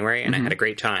back in January, and I had a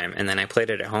great time. And then I played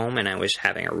it at home, and I was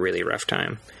having a really rough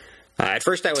time. At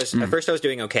first I was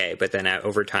doing okay, but then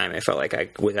over time I felt like I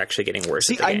was actually getting worse.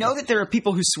 See, I know that there are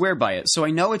people who swear by it, so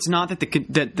I know it's not that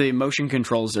the motion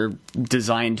controls are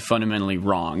designed fundamentally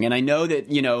wrong. And I know that,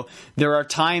 there are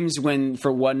times when,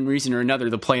 for one reason or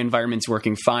another, the play environment's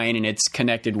working fine and it's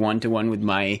connected one-to-one with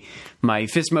my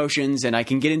fist motions, and I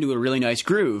can get into a really nice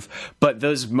groove, but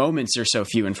those moments are so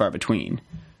few and far between.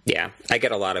 Yeah, I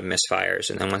get a lot of misfires,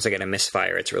 and then once I get a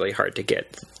misfire, it's really hard to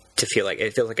get to feel like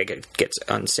it feels like it gets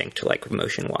unsynced, like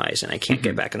motion wise, and I can't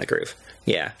get back in the groove.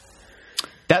 Yeah.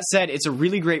 That said, it's a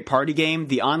really great party game.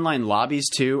 The online lobbies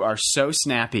too are so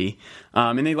snappy,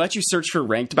 and they let you search for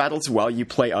ranked battles while you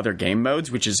play other game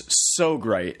modes, which is so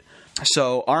great.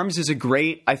 So ARMS is a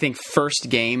great, I think, first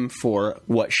game for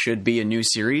what should be a new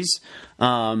series.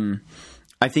 I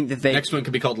think that next one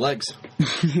could be called Legs.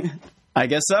 I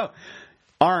guess so.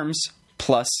 ARMS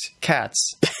plus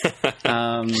cats.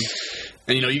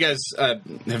 And you guys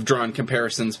have drawn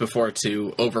comparisons before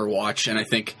to Overwatch, and I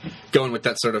think going with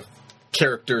that sort of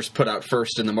characters put out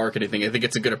first in the marketing thing, I think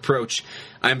it's a good approach.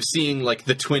 I'm seeing like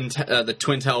the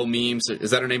Twintel memes.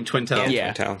 Is that her name, Twintel?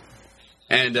 Yeah. Twintel.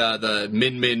 And the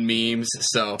Min memes.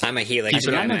 So I'm a Helix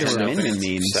guy. I know there were Min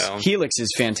memes. So. Helix is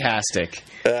fantastic.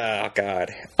 Oh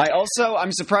God.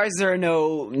 I'm surprised there are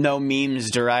no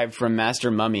memes derived from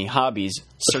Master Mummy hobbies.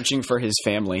 Searching for his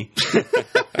family.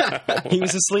 He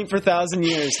was asleep for 1,000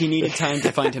 years. He needed time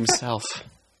to find himself.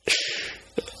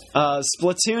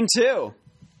 Splatoon 2.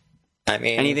 I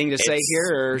mean, anything to say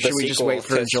here, or should we just wait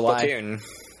for July? Splatoon.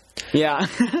 Yeah.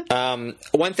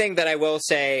 One thing that I will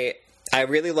say, I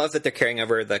really love that they're carrying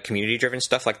over the community-driven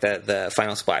stuff, like the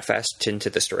final Splatfest, into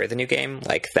the story of the new game.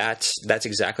 Like that's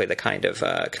exactly the kind of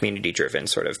community-driven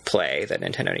sort of play that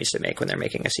Nintendo needs to make when they're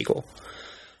making a sequel.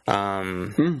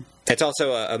 It's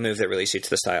also a move that really suits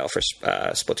the style for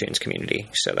Splatoon's community,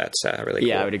 so that's really cool.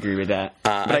 Yeah, I would agree with that.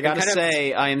 But I gotta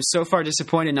say, I am so far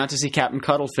disappointed not to see Captain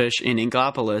Cuttlefish in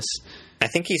Inkopolis. I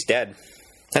think he's dead.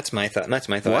 That's my thought.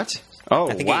 What? Oh,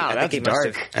 wow, that's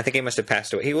dark. I think he must have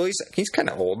passed away. He's kind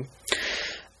of old.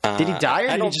 Did he die,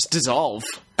 or did he just dissolve?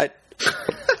 I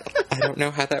don't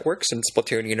know how that works in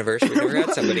Splatoon universe. We've never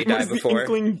had somebody die before. The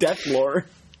Inkling death lore.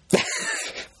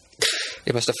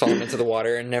 He must have fallen into the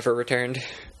water and never returned.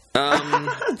 I'm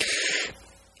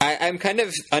kind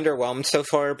of underwhelmed so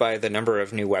far by the number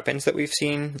of new weapons that we've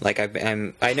seen. Like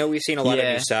I know we've seen a lot of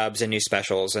new subs and new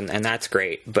specials, and that's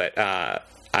great. But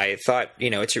I thought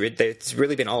it's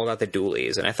really been all about the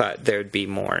dualies, and I thought there'd be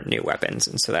more new weapons,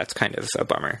 and so that's kind of a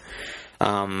bummer.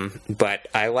 But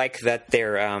I like that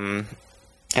they're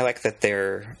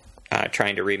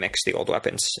trying to remix the old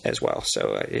weapons as well,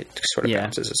 so it sort of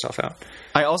balances itself out.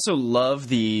 I also love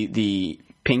the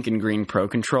pink and green Pro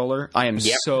controller. I am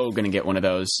so going to get one of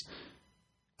those.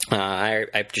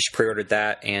 I just pre-ordered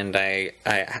that, and I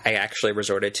actually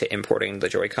resorted to importing the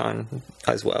Joy-Con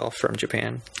as well from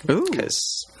Japan. Ooh,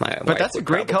 but that's a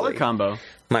great color combo.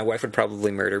 My wife would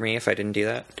probably murder me if I didn't do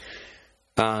that.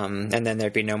 And then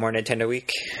there'd be no more Nintendo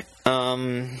Week.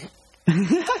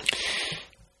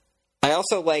 I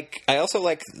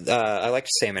liked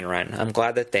Salmon Run. I'm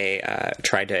glad that they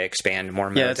tried to expand more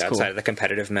modes outside of the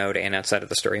competitive mode and outside of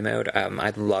the story mode.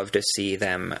 I'd love to see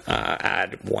them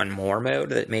add one more mode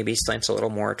that maybe slants a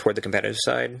little more toward the competitive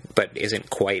side, but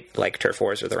isn't quite like Turf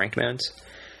Wars or the ranked modes.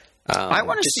 I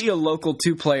want to see a local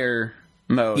 2-player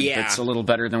mode that's a little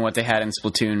better than what they had in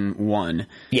Splatoon 1.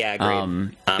 Yeah,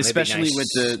 agreed. Especially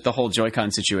with the whole Joy-Con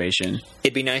situation.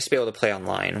 It'd be nice to be able to play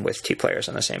online with 2 players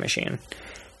on the same machine.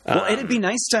 Well, it'd be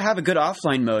nice to have a good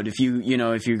offline mode if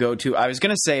you go to, I was going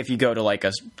to say if you go to like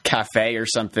a cafe or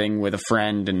something with a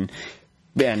friend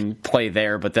and play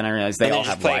there, but then I realized they all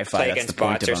have Wi-Fi. Play That's against the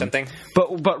point bots of or them. something.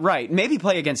 But right, maybe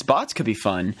play against bots could be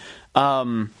fun.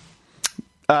 Or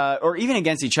even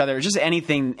against each other, just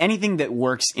anything that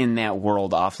works in that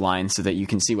world offline, so that you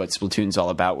can see what Splatoon's all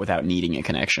about without needing a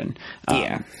connection.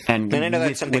 And I know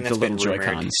that's something that's been rumored,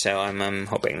 Joy-Cons. so I'm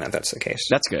hoping that that's the case.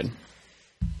 That's good.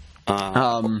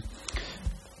 Pokken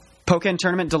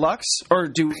Tournament Deluxe, or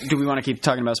do we want to keep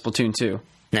talking about Splatoon 2?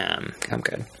 Nah, I'm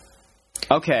good.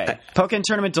 Okay, Pokken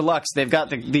Tournament Deluxe. They've got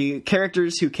the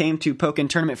characters who came to Pokken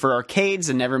Tournament for arcades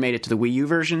and never made it to the Wii U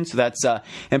version. So that's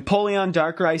Empoleon,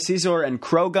 Darkrai, Caesar, and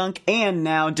Krogunk, and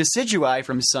now Decidueye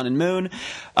from Sun and Moon.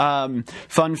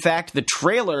 Fun fact, the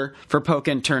trailer for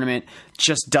Pokken Tournament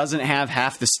just doesn't have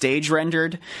half the stage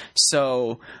rendered,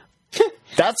 so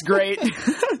that's great.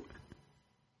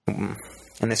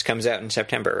 And this comes out in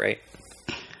September, right?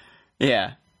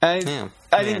 Yeah. I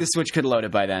think the Switch could load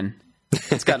it by then.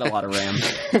 It's got a lot of RAM.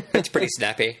 It's pretty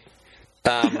snappy.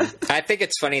 I think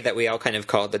it's funny that we all kind of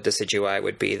called that Decidueye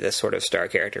would be the sort of star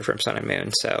character from Sun and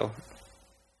Moon, so...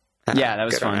 yeah, that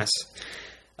was fun.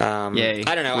 Yay.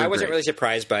 I don't know. I wasn't really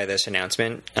surprised by this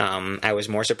announcement. I was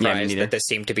more surprised that this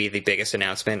seemed to be the biggest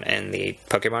announcement in the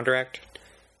Pokemon Direct.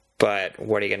 But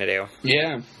what are you going to do?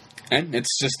 Yeah. And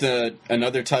it's just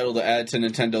another title to add to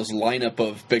Nintendo's lineup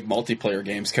of big multiplayer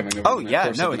games coming over the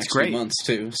course of the next few months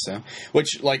too. So,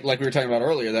 which, like we were talking about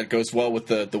earlier, that goes well with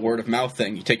the word of mouth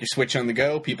thing. You take your Switch on the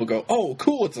go, people go, "Oh,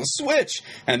 cool, it's a Switch,"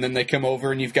 and then they come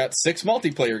over and you've got 6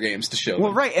 multiplayer games to show them.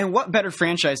 Well, right, and what better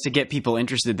franchise to get people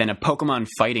interested than a Pokemon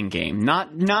fighting game?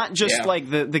 Not just like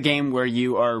the game where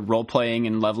you are role playing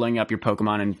and leveling up your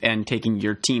Pokemon and taking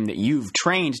your team that you've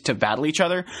trained to battle each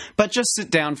other, but just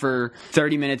sit down for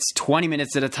 30 minutes. 20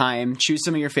 minutes at a time, choose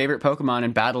some of your favorite Pokemon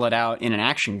and battle it out in an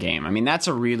action game. I mean, that's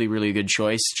a really, really good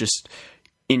choice just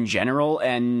in general,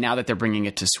 and now that they're bringing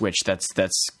it to Switch, that's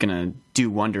going to do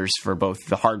wonders for both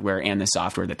the hardware and the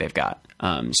software that they've got.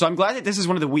 So I'm glad that this is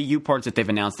one of the Wii U ports that they've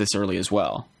announced this early as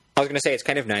well. I was going to say, it's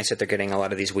kind of nice that they're getting a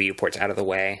lot of these Wii U ports out of the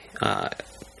way,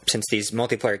 since these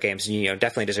multiplayer games,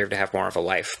 definitely deserve to have more of a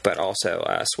life, but also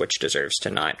Switch deserves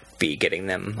to not be getting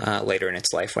them later in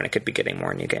its life when it could be getting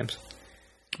more new games.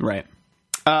 Right.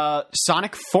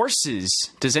 Sonic Forces.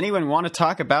 Does anyone want to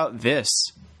talk about this?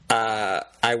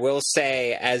 I will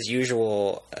say, as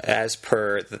usual, as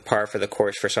per the par for the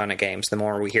course for Sonic games, the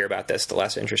more we hear about this, the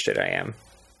less interested I am.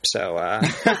 So,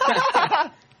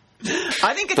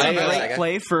 I think it's a great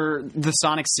play for the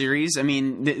Sonic series. I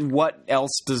mean, what else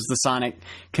does the Sonic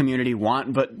community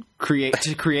want but create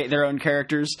their own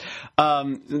characters?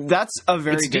 That's a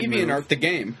very good move. DeviantArt the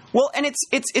game. Well, and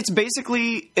it's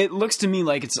basically, it looks to me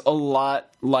like it's a lot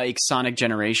like Sonic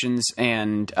Generations,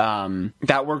 and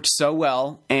that worked so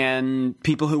well. And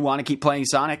people who want to keep playing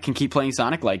Sonic can keep playing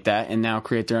Sonic like that, and now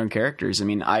create their own characters. I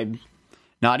mean, I'm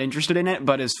not interested in it,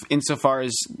 but insofar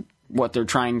as what they're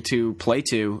trying to play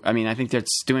to, I mean, I think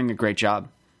that's doing a great job.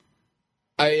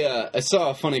 I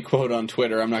saw a funny quote on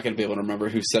Twitter. I'm not going to be able to remember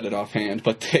who said it offhand,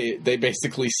 but they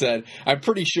basically said, I'm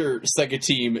pretty sure Sega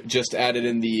Team just added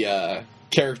in the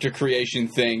character creation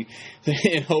thing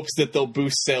in hopes that they'll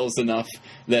boost sales enough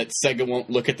that Sega won't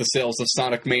look at the sales of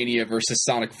Sonic Mania versus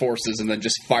Sonic Forces and then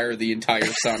just fire the entire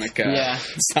Sonic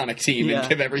Sonic team and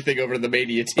give everything over to the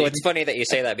Mania team. Well, it's funny that you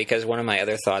say that, because one of my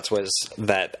other thoughts was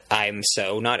that I'm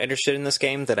so not interested in this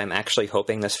game that I'm actually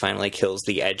hoping this finally kills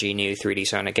the edgy new 3D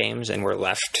Sonic games and we're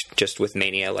left just with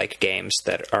Mania-like games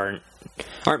that aren't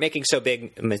making so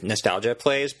big nostalgia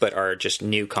plays, but are just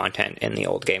new content in the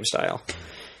old game style.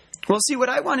 Well, see, what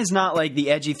I want is not like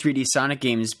the edgy 3D Sonic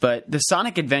games, but the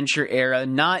Sonic Adventure era,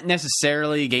 not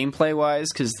necessarily gameplay-wise,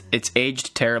 because it's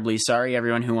aged terribly. Sorry,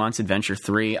 everyone who wants Adventure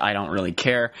 3. I don't really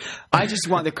care. I just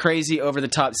want the crazy,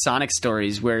 over-the-top Sonic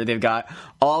stories where they've got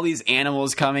all these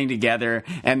animals coming together,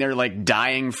 and they're, like,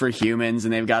 dying for humans,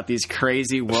 and they've got these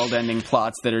crazy world-ending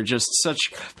plots that are just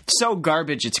so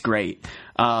garbage, it's great.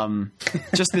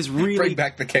 Just this really... Bring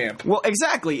back the camp. Well,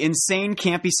 exactly. Insane,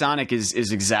 campy Sonic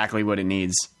is exactly what it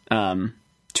needs.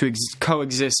 To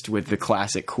coexist with the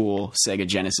classic, cool Sega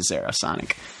Genesis era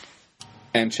Sonic.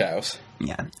 And Chaos.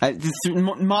 Yeah.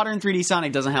 Modern 3D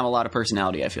Sonic doesn't have a lot of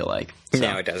personality, I feel like. So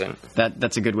No, it doesn't.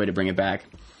 that's a good way to bring it back.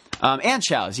 And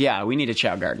Chao's. Yeah, we need a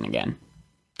Chao Garden again.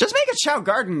 Just make a Chao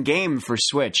Garden game for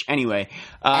Switch. Anyway.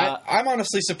 I'm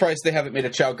honestly surprised they haven't made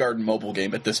a Chao Garden mobile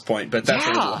game at this point, but that's a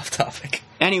little off topic.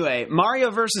 Anyway,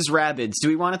 Mario vs. Rabbids. Do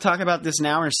we want to talk about this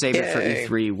now or save it for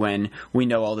E3 when we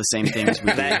know all the same things?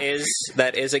 We do?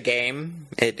 That is a game.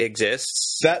 It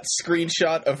exists. That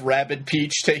screenshot of Rabid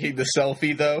Peach taking the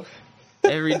selfie, though.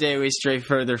 Every day we stray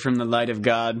further from the light of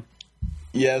God.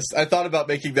 Yes, I thought about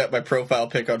making that my profile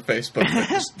pic on Facebook, but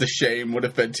just the shame would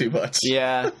have been too much.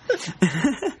 Yeah.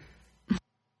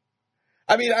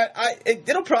 I mean,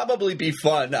 it'll probably be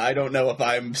fun. I don't know if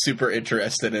I'm super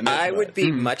interested in it. I would be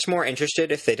much more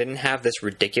interested if they didn't have this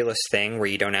ridiculous thing where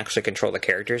you don't actually control the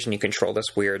characters and you control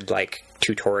this weird, like,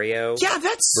 tutorial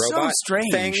robot so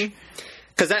strange. thing.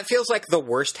 Because that feels like the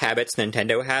worst habits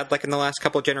Nintendo had, like, in the last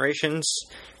couple generations,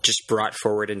 just brought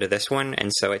forward into this one,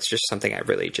 and so it's just something I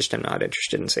really just am not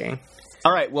interested in seeing.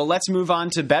 All right, well, let's move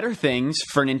on to better things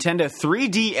for Nintendo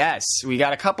 3DS. We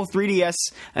got a couple 3DS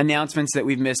announcements that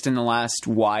we've missed in the last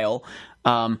while.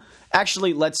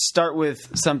 Actually, let's start with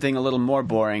something a little more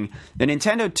boring. The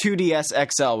Nintendo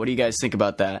 2DS XL. What do you guys think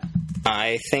about that?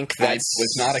 I think I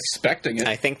was not expecting it.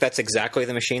 I think that's exactly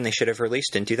the machine they should have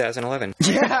released in 2011.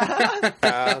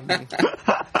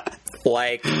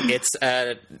 Like, it's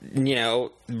a,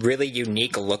 really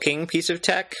unique looking piece of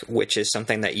tech, which is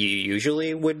something that you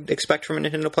usually would expect from a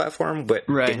Nintendo platform, but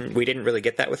we didn't really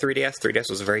get that with 3DS. 3DS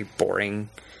was very boring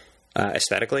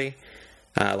aesthetically.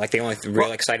 Like, the only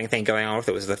real exciting thing going on with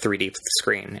it was the 3D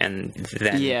screen, and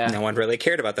then no one really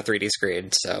cared about the 3D screen,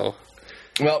 so...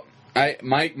 Well,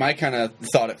 my kind of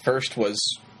thought at first was,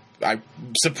 I'm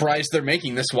surprised they're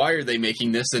making this. Why are they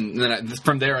making this? And then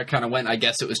from there I kind of went, I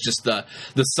guess it was just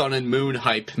the Sun and Moon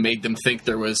hype made them think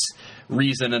there was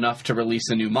reason enough to release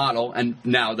a new model. And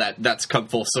now that's come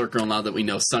full circle now that we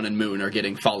know Sun and Moon are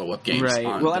getting follow-up games. Right.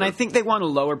 Well, and I think they want a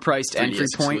lower-priced entry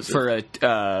point for a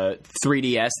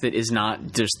 3DS that is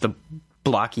not just the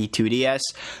blocky 2DS.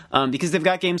 Because they've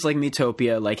got games like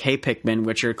Miitopia, like Hey Pikmin,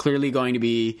 which are clearly going to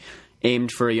be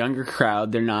aimed for a younger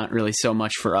crowd. They're not really so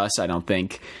much for us, I don't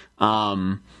think.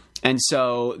 And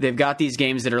so they've got these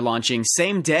games that are launching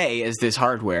same day as this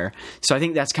hardware. So I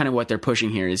think that's kind of what they're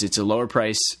pushing here. Is it's a lower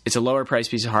price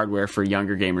piece of hardware for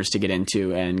younger gamers to get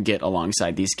into and get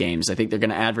alongside these games. I think they're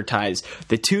going to advertise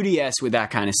the 2DS with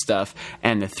that kind of stuff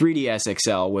and the 3DS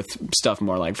XL with stuff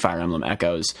more like Fire Emblem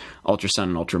Echoes, Ultra Sun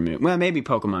and Ultra Moon. Well, maybe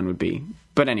Pokemon would be.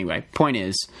 But anyway, point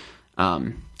is,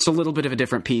 it's a little bit of a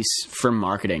different piece for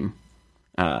marketing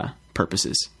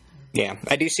purposes. Yeah,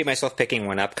 I do see myself picking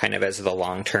one up kind of as the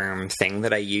long-term thing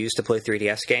that I use to play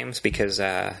 3DS games because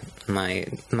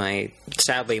sadly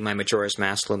my Majora's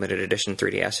Mask limited edition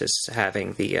 3DS is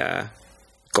having the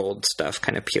gold stuff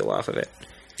kind of peel off of it.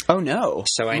 Oh no!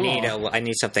 So I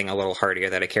need something a little hardier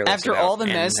that I care less After about. all the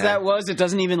mess that was, it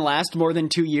doesn't even last more than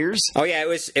 2 years. Oh yeah,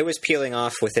 it was peeling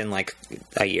off within like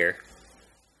a year.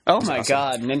 Oh my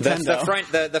God,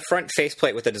 Nintendo! The front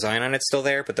faceplate with the design on it's still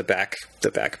there, but the back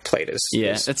plate is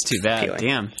that's too bad. peeling.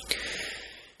 Damn.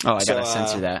 Oh, I gotta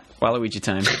censor that. Waluigi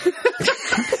time.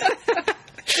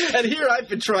 And here I've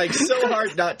been trying so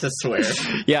hard not to swear.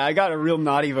 Yeah, I got a real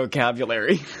naughty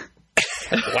vocabulary.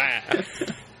 Wow.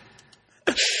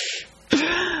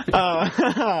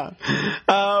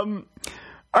 All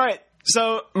right.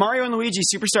 So, Mario & Luigi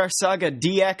Superstar Saga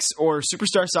DX, or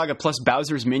Superstar Saga plus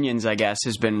Bowser's Minions, I guess,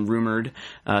 has been rumored.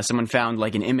 Someone found,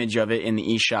 like, an image of it in the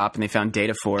eShop, and they found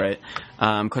data for it.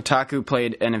 Kotaku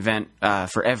played an event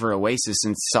for Ever Oasis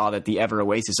and saw that the Ever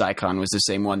Oasis icon was the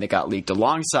same one that got leaked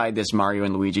alongside this Mario &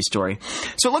 Luigi story.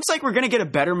 So it looks like we're going to get a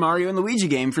better Mario & Luigi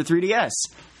game for 3DS.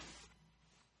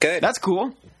 Good. That's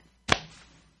cool.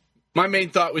 My main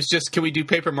thought was just, can we do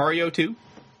Paper Mario too?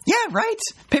 Yeah, right.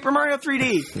 Paper Mario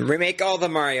 3D. Remake all the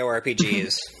Mario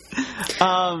RPGs.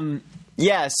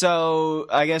 Yeah, so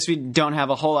I guess we don't have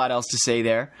a whole lot else to say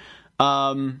there.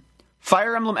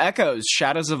 Fire Emblem Echoes,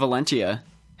 Shadows of Valentia.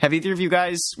 Have either of you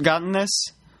guys gotten this?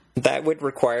 That would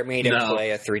require me to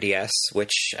play a 3DS,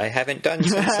 which I haven't done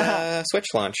since Switch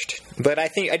launched. But I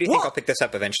do think I'll pick this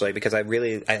up eventually because I'm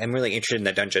really interested in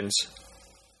the dungeons.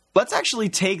 Let's actually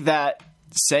take that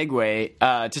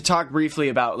segue to talk briefly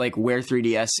about like where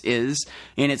 3DS is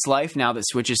in its life now that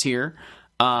Switch is here,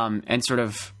 and sort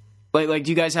of like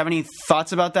do you guys have any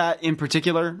thoughts about that in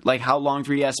particular? Like how long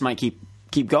 3DS might keep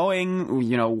going?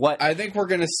 You know what? I think we're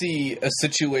going to see a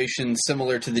situation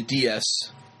similar to the DS.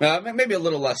 Maybe a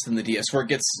little less than the DS, where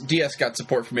DS got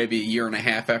support for maybe a year and a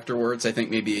half afterwards. I think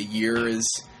maybe a year is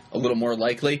a little more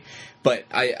likely. But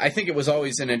I think it was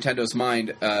always in Nintendo's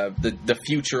mind, the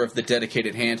future of the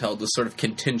dedicated handheld was sort of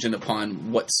contingent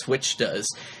upon what Switch does.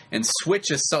 And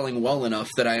Switch is selling well enough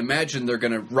that I imagine they're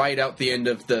going to ride out the end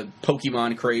of the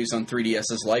Pokemon craze on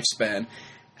 3DS's lifespan.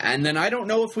 And then I don't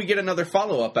know if we get another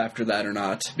follow-up after that or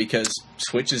not, because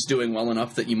Switch is doing well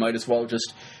enough that you might as well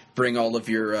just bring all of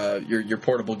your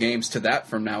portable games to that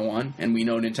from now on. And we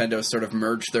know Nintendo sort of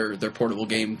merged their portable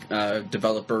game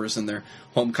developers and their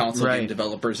home console game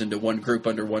developers into one group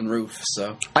under one roof.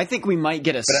 So I think we might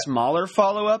get a smaller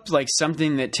follow-up, like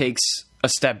something that takes a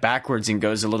step backwards and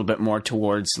goes a little bit more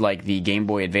towards like the Game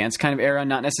Boy Advance kind of era,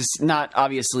 not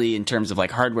obviously in terms of like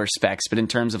hardware specs, but in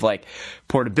terms of like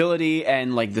portability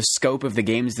and like the scope of the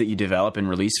games that you develop and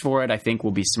release for it, I think will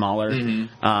be smaller.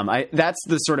 That's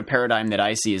the sort of paradigm that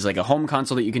I see, is like a home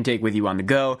console that you can take with you on the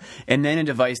go, and then a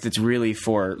device that's really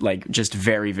for like just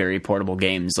very, very portable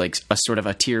games, like a sort of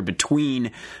a tier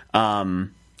between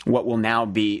what will now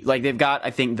be like, they've got, I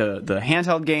think, the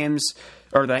handheld games,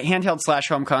 or the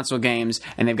handheld/home console games,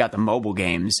 and they've got the mobile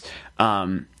games.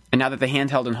 And now that the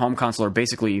handheld and home console are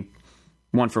basically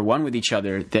one for one with each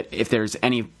other, that if there's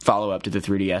any follow-up to the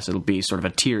 3DS, it'll be sort of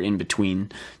a tier in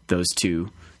between those two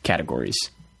categories.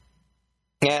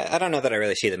 Yeah, I don't know that I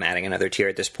really see them adding another tier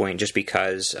at this point, just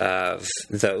because of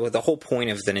the whole point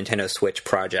of the Nintendo Switch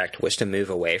project was to move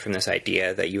away from this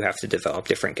idea that you have to develop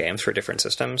different games for different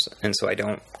systems, and so I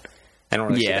don't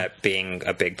really see that being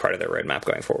a big part of their roadmap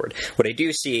going forward. What I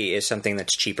do see is something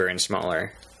that's cheaper and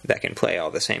smaller that can play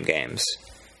all the same games.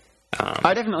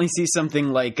 I definitely see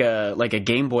something like a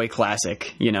Game Boy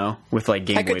Classic, with like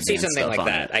Game Boy Advance. I could see something like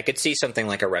that. I could see something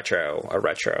like a retro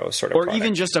sort of, or product.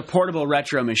 even just a portable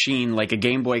retro machine, like a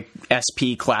Game Boy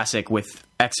SP Classic with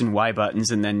X and Y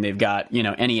buttons, and then they've got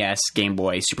NES, Game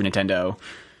Boy, Super Nintendo,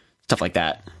 stuff like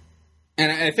that.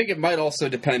 And I think it might also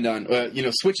depend on,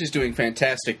 Switch is doing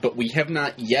fantastic, but we have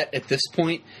not yet at this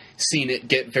point seen it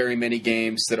get very many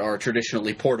games that are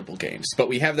traditionally portable games. But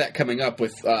we have that coming up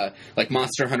with, like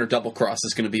Monster Hunter Double Cross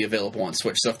is going to be available on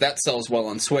Switch. So if that sells well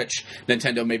on Switch,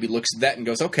 Nintendo maybe looks at that and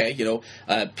goes, okay,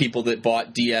 people that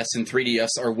bought DS and 3DS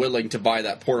are willing to buy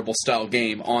that portable style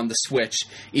game on the Switch,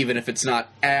 even if it's not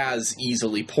as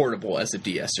easily portable as a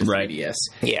DS or 3DS.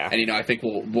 Yeah. And, I think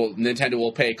Nintendo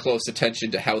will pay close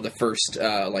attention to how the first,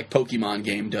 Pokemon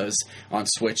game does on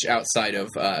Switch outside of,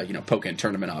 Pokken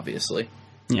Tournament, obviously.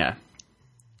 Yeah.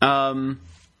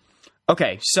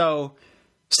 Okay, so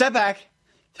step back.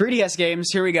 3DS games,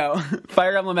 here we go.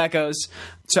 Fire Emblem Echoes.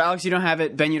 So Alex, you don't have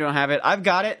it. Ben, you don't have it. I've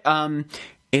got it.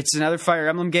 It's another Fire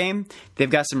Emblem game. They've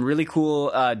got some really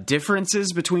cool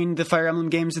differences between the Fire Emblem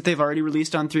games that they've already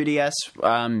released on 3DS,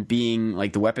 being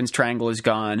like the weapons triangle is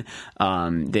gone.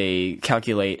 They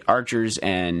calculate archers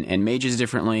and mages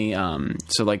differently,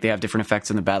 so like they have different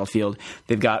effects on the battlefield.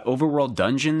 They've got overworld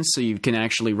dungeons, so you can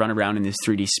actually run around in this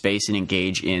 3D space and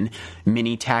engage in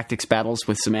mini tactics battles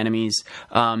with some enemies.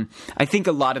 I think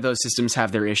a lot of those systems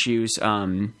have their issues.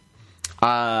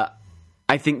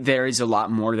 I think there is a lot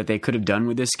more that they could have done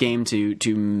with this game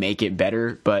to make it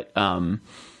better, but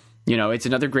it's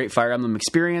another great Fire Emblem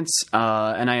experience,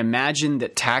 and I imagine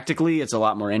that tactically it's a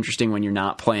lot more interesting when you're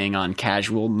not playing on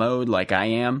casual mode like I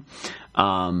am.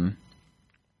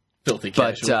 Filthy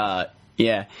casual. But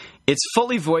it's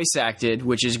fully voice acted,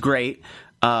 which is great.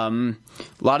 A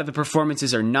lot of the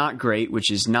performances are not great,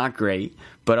 which is not great,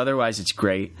 but otherwise it's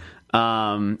great.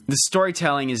 The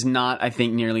storytelling is not, I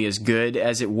think, nearly as good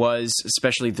as it was,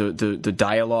 especially the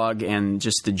dialogue and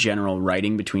just the general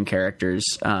writing between characters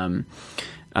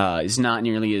is not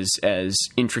nearly as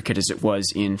intricate as it was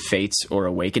in Fates or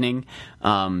Awakening.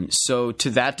 So to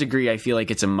that degree, I feel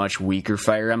like it's a much weaker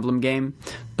Fire Emblem game.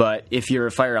 But if you're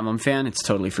a Fire Emblem fan, it's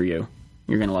totally for you.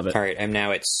 You're going to love it. All right, I'm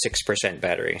now at 6%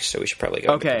 battery, so we should probably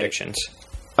go into predictions.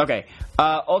 Okay,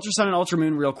 Ultra Sun and Ultra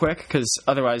Moon real quick, because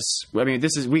otherwise,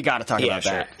 we got to talk about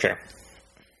that. Sure.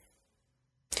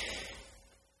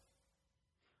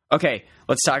 Okay,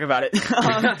 let's talk about it.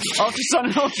 Ultra Sun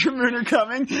and Ultra Moon are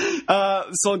coming.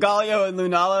 Solgaleo and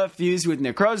Lunala fused with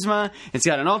Necrozma. It's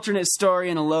got an alternate story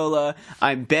in Alola.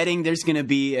 I'm betting there's going to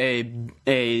be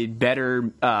a better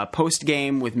post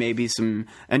game with maybe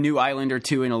a new island or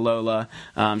two in Alola.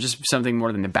 Just something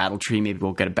more than the battle tree. Maybe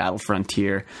we'll get a battle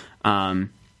frontier.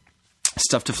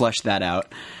 Stuff to flesh that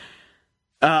out.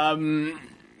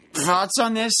 Thoughts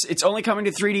on this? It's only coming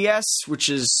to 3DS, which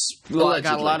is got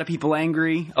a lot of people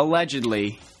angry.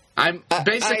 Allegedly. I'm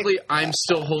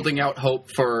still holding out hope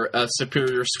for a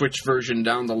superior Switch version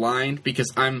down the line,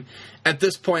 because at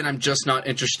this point I'm just not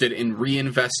interested in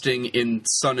reinvesting in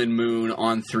Sun and Moon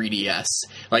on 3DS.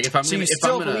 Like, if I'm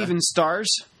believe in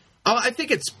stars? I think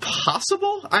it's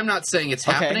possible. I'm not saying it's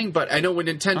happening, but I know when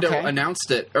Nintendo announced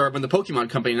it, or when the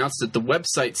Pokemon Company announced it, the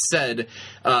website said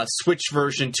Switch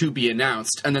version to be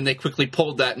announced, and then they quickly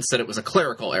pulled that and said it was a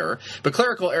clerical error. But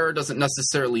clerical error doesn't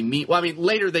necessarily mean... Well, I mean,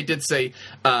 later they did say...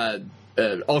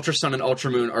 Ultra Sun and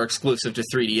Ultra Moon are exclusive to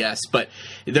 3DS, but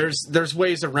there's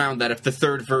ways around that. If the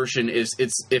third version if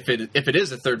it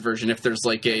is a third version, if there's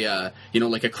like a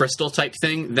like a crystal type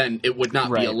thing, then it would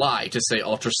not be a lie to say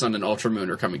Ultra Sun and Ultra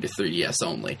Moon are coming to 3DS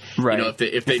only. Right.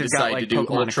 If they decide to do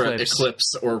Pokemon Ultra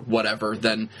Eclipse or whatever,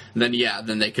 then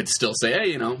they could still say,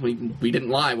 hey, we didn't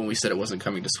lie when we said it wasn't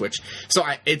coming to Switch. So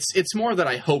it's more that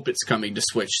I hope it's coming to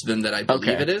Switch than that I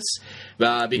believe it is.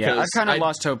 Because I kind of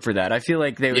lost hope for that. I feel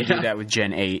like they would do that with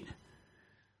Gen 8.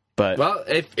 But well,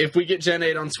 if we get Gen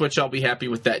 8 on Switch, I'll be happy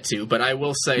with that too. But I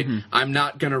will say I'm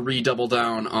not going to redouble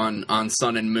down on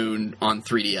Sun and Moon on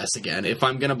 3DS again. If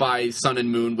I'm going to buy Sun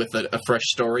and Moon with a fresh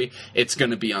story, it's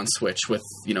going to be on Switch with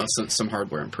some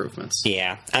hardware improvements.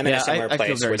 Yeah, I'm in a similar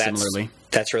place where similarly.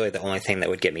 That's really the only thing that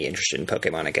would get me interested in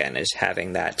Pokemon again, is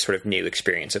having that sort of new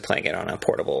experience of playing it on a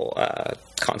portable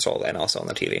console and also on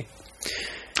the TV.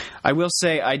 I will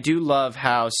say I do love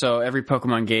how every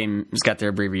Pokemon game has got their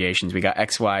abbreviations. We got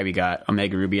XY, we got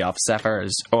Omega Ruby Alpha Sapphire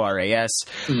as ORAS.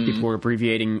 People were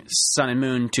abbreviating Sun and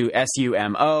Moon to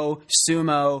SUMO,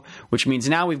 Sumo, which means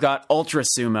now we've got Ultra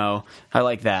Sumo. I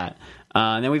like that.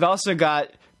 And then we've also got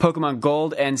Pokemon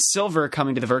Gold and Silver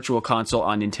coming to the Virtual Console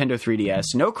on Nintendo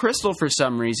 3DS. No Crystal for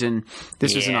some reason.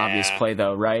 This was an obvious play,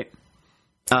 though, right?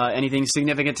 Anything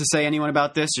significant to say, anyone,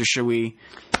 about this, or should we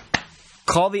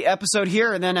call the episode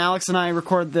here and then Alex and I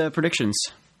record the predictions?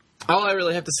 All I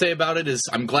really have to say about it is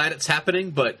I'm glad it's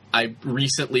happening, but I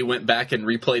recently went back and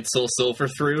replayed Soul Silver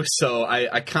through, so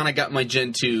I kind of got my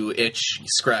Gen 2 itch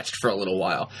scratched for a little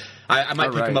while. I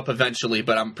might pick them up eventually,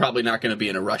 but I'm probably not going to be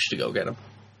in a rush to go get them.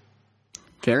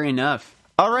 Fair enough.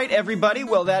 All right, everybody.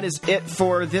 Well, that is it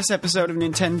for this episode of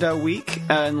Nintendo Week,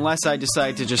 unless I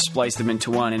decide to just splice them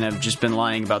into one, and I've just been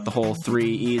lying about the whole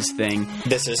 3Es thing.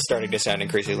 This is starting to sound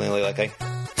increasingly likely.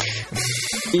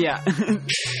 Yeah.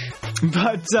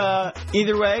 But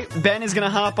either way, Ben is going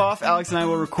to hop off. Alex and I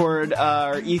will record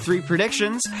our E3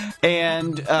 predictions,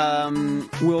 and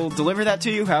we'll deliver that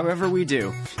to you however we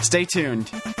do. Stay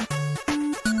tuned.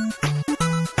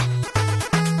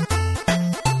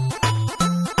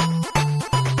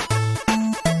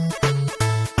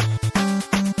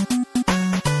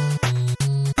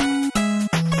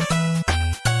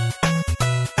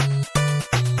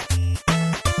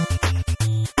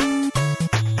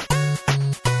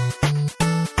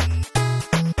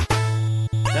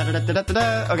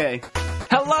 Okay.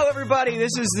 Hello, everybody.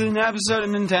 This is an episode of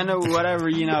Nintendo, whatever,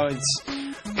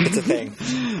 it's a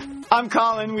thing. I'm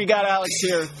Colin. We got Alex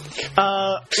here.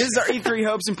 This is our E3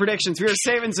 hopes and predictions. We are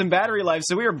saving some battery life,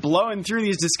 so we are blowing through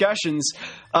these discussions.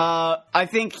 I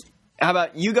think, how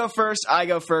about you go first, I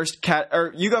go first,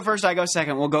 or you go first, I go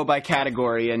second. We'll go by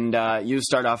category, and you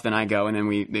start off, then I go, and then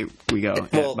we go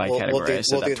by category. I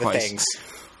said that twice. Things.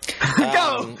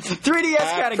 Go! 3DS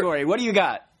category. What do you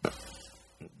got?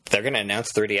 They're going to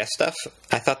announce 3DS stuff?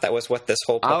 I thought that was what this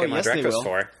whole Pokemon Direct was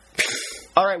for.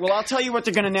 All right, well, I'll tell you what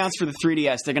they're going to announce for the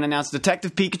 3DS. They're going to announce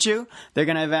Detective Pikachu. They're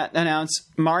going to announce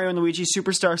Mario and Luigi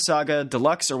Superstar Saga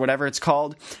Deluxe, or whatever it's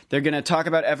called. They're going to talk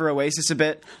about Ever Oasis a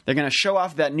bit. They're going to show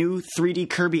off that new 3D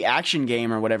Kirby action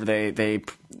game, or whatever they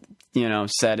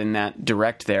said in that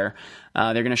Direct there.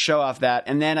 They're going to show off that.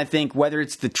 And then I think whether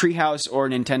it's the Treehouse or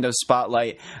Nintendo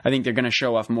Spotlight, I think they're going to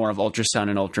show off more of Ultra Sun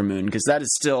and Ultra Moon, because that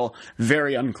is still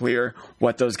very unclear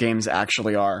what those games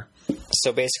actually are.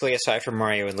 So basically, aside from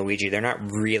Mario and Luigi, they're not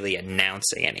really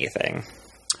announcing anything.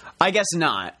 I guess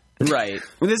not. Right.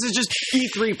 Well, this is just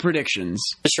E3 predictions.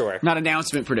 Sure. Not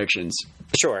announcement predictions.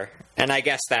 Sure. And I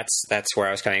guess that's where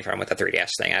I was coming from with the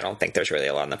 3DS thing. I don't think there's really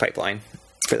a lot in the pipeline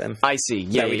for them. I see.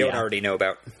 Yeah, that we don't already know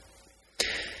about.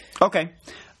 Okay.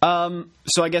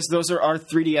 So I guess those are our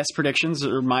 3DS predictions,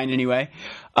 or mine anyway.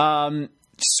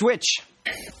 Switch.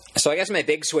 So I guess my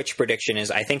big Switch prediction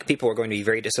is I think people are going to be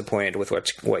very disappointed with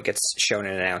what gets shown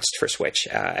and announced for Switch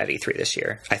at E3 this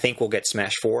year. I think we'll get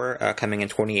Smash 4 coming in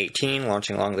 2018,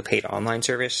 launching along the paid online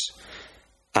service.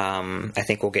 I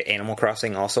think we'll get Animal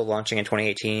Crossing also launching in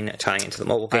 2018, tying into the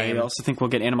mobile game. I also think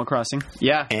we'll get Animal Crossing.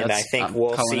 Yeah. And I think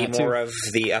we'll see more of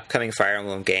the upcoming Fire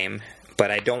Emblem game. But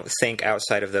I don't think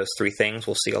outside of those three things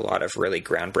we'll see a lot of really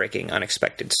groundbreaking,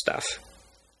 unexpected stuff.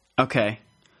 Okay.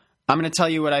 I'm going to tell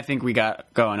you what I think we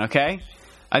got going, okay?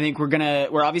 I think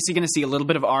we're obviously going to see a little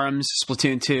bit of ARMS,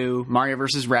 Splatoon 2, Mario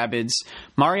vs. Rabbids.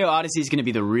 Mario Odyssey is going to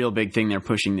be the real big thing they're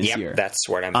pushing this year. That's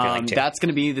what I'm feeling too. That's going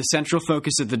to be the central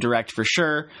focus of the Direct for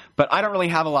sure, but I don't really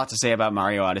have a lot to say about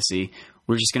Mario Odyssey.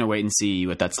 we're just going to wait and see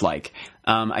what that's like.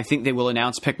 I think they will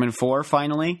announce Pikmin 4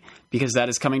 finally, because that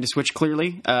is coming to Switch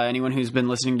clearly. Anyone who's been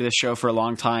listening to this show for a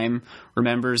long time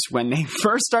remembers when they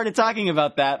first started talking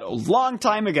about that a long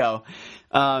time ago.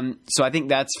 So I think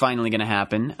that's finally going to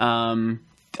happen.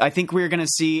 I think we're going to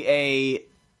see a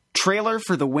trailer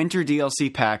for the winter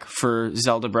DLC pack for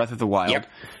Zelda Breath of the Wild. Yep,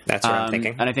 that's what I'm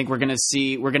thinking. And I think we're going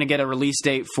to get a release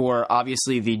date for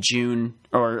obviously the June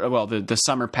the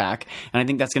summer pack, and I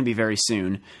think that's going to be very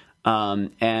soon.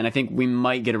 And I think we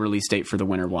might get a release date for the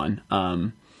winter one.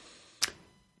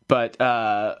 But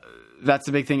that's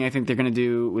the big thing I think they're going to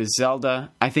do with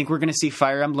Zelda. I think we're going to see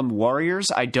Fire Emblem Warriors.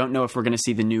 I don't know if we're going to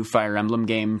see the new Fire Emblem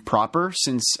game proper,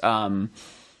 since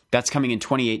that's coming in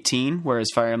 2018, whereas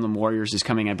Fire Emblem Warriors is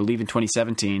coming, I believe, in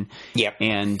 2017. Yep.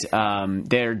 And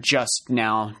they're just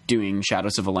now doing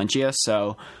Shadows of Valentia,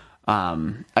 so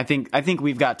I think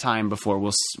we've got time before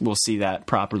we'll see that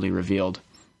properly revealed.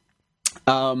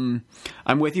 I'm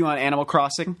with you on Animal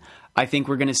Crossing. I think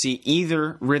we're going to see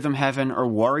either Rhythm Heaven or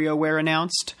WarioWare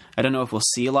announced. I don't know if we'll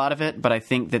see a lot of it, but I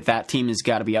think that team has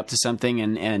got to be up to something,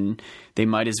 and they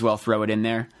might as well throw it in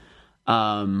there.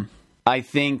 I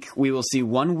think we will see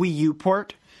one Wii U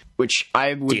port, which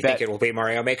I would bet... Do you think it will be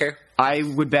Mario Maker? I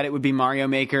would bet it would be Mario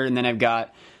Maker, and then I've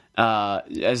got,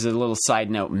 as a little side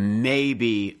note,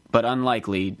 maybe, but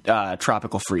unlikely,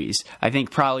 Tropical Freeze. I think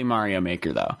probably Mario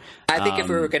Maker, though. I think if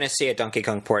we were going to see a Donkey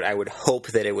Kong port, I would hope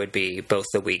that it would be both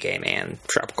the Wii game and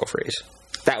Tropical Freeze.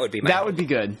 That would be my hope. Would be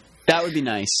good. That would be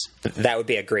nice. That would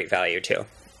be a great value, too.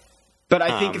 But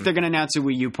I think if they're going to announce a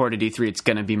Wii U port at E3, it's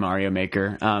going to be Mario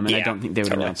Maker. And yeah, I don't think they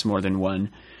would announce more than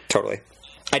one. Totally.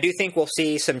 I do think we'll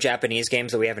see some Japanese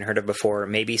games that we haven't heard of before,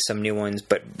 maybe some new ones,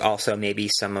 but also maybe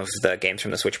some of the games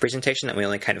from the Switch presentation that we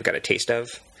only kind of got a taste of.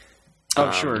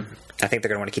 Oh, sure. I think they're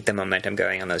going to want to keep the momentum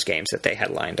going on those games that they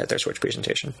headlined at their Switch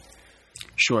presentation.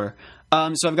 Sure.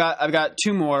 So I've got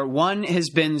two more. One has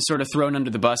been sort of thrown under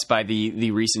the bus by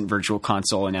the recent Virtual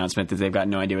Console announcement that they've got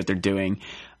no idea what they're doing.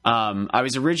 I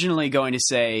was originally going to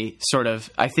say sort of,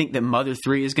 I think that Mother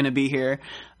 3 is going to be here.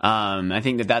 I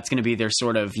think that's going to be their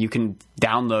sort of, you can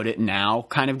download it now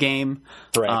kind of game.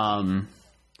 Right.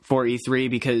 For E3,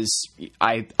 because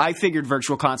I figured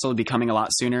Virtual Console would be coming a lot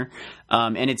sooner,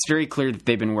 and it's very clear that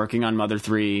they've been working on Mother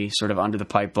 3 sort of under the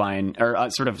pipeline, or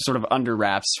sort of under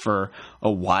wraps for a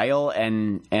while,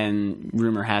 and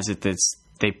rumor has it that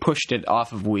they pushed it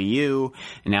off of Wii U,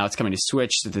 and now it's coming to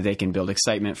Switch so that they can build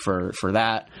excitement for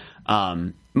that.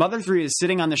 Mother 3 is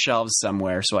sitting on the shelves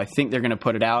somewhere, so I think they're going to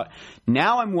put it out.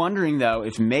 Now I'm wondering, though,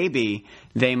 if maybe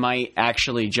they might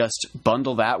actually just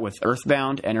bundle that with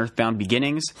Earthbound and Earthbound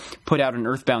Beginnings, put out an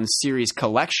Earthbound series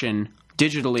collection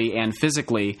digitally and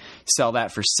physically, sell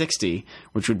that for $60,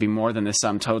 which would be more than the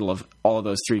sum total of all of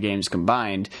those three games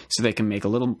combined, so they can make a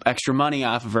little extra money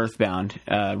off of Earthbound,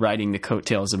 riding the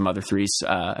coattails of Mother 3's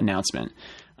announcement.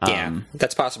 Yeah,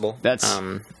 that's possible. That's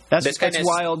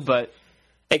wild, but...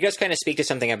 It does kind of speak to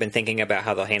something I've been thinking about,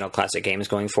 how they'll handle classic games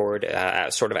going forward,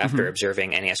 sort of after observing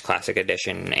NES Classic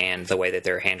Edition and the way that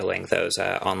they're handling those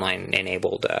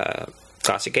online-enabled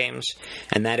classic games.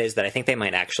 And that is that I think they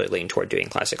might actually lean toward doing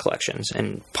classic collections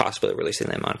and possibly releasing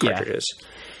them on cartridges.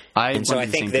 I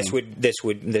think this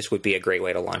would be a great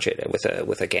way to launch it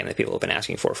with a game that people have been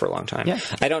asking for a long time. Yeah.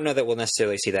 I don't know that we'll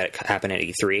necessarily see that happen at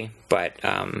E3, but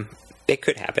it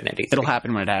could happen at E3. It'll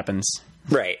happen when it happens.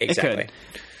 Right, exactly. It could.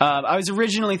 I was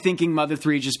originally thinking Mother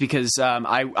 3 just because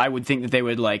I would think that they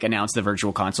would announce the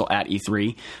Virtual Console at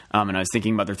E3, and I was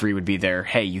thinking Mother 3 would be their,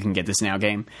 hey, you can get this now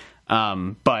game.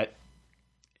 But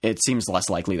it seems less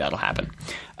likely that'll happen.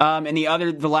 And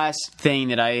the last thing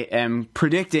that I am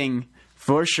predicting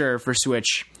for sure for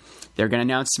Switch, they're going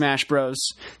to announce Smash Bros.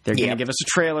 They're going to give us a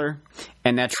trailer,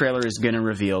 and that trailer is going to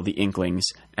reveal the Inklings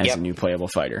as a new playable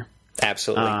fighter.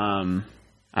 Absolutely.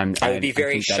 I would be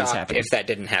very shocked if that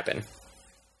didn't happen.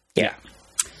 Yeah.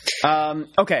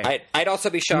 Okay. I'd also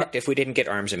be shocked if we didn't get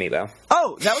ARMS Amiibo.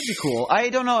 Oh, that would be cool. I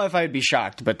don't know if I would be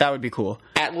shocked, but that would be cool.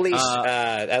 At least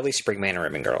Springman and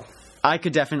Ribbon Girl. I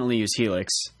could definitely use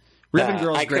Helix. Ribbon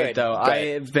Girl's great, though.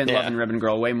 I've been loving Ribbon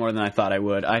Girl way more than I thought I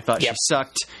would. I thought she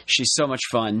sucked. She's so much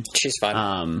fun. She's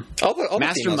fun. All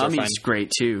Master Mummy's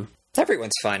great, too.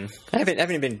 Everyone's fun. I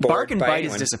haven't been bored Bark and by Bite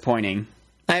anyone. is disappointing.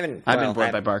 I've been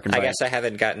bored by Bark and Bite. I guess I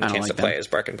haven't gotten a chance to play as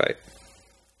Bark and Bite.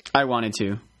 I wanted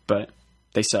to, but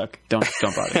they suck. Don't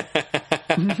bother.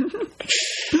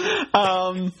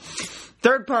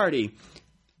 Third party.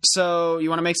 So you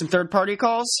want to make some third party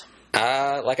calls?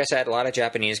 Like I said, a lot of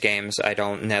Japanese games. I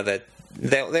don't know that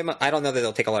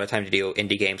they'll take a lot of time to do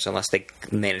indie games unless they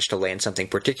manage to land something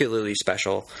particularly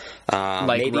special.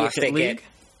 Like maybe Rocket if they League?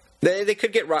 They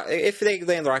could get if they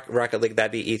land Rocket League,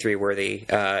 that'd be E3 worthy.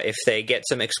 If they get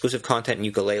some exclusive content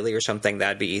in Yooka-Laylee or something,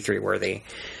 that'd be E3 worthy.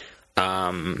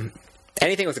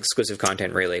 Anything with exclusive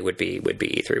content really would be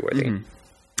E3 worthy. Mm-hmm.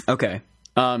 Okay.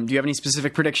 Do you have any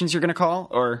specific predictions you're going to call,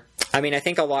 or? I mean, I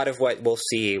think a lot of what we'll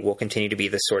see will continue to be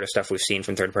the sort of stuff we've seen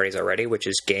from third parties already, which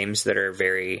is games that are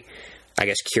very, I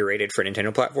guess, curated for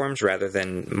Nintendo platforms rather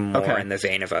than more in the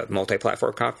vein of a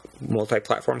multi-platform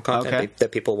content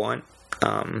that people want.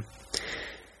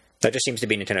 That just seems to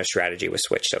be Nintendo's strategy with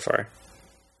Switch so far.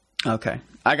 Okay.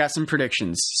 I got some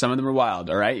predictions. Some of them are wild.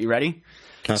 All right, you ready?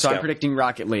 Let's go. I'm predicting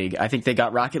Rocket League. I think they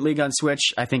got Rocket League on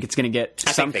Switch. I think it's going to get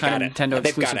some kind of Nintendo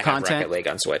exclusive content. Have Rocket League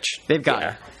on Switch. They've got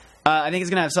it. I think it's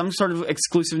going to have some sort of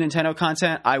exclusive Nintendo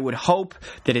content. I would hope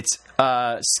that it's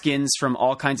skins from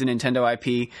all kinds of Nintendo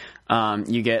IP.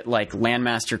 You get like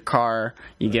Landmaster car.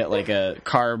 You get like a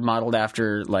car modeled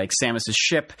after like Samus's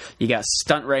ship. You got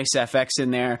Stunt Race FX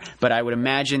in there. But I would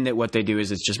imagine that what they do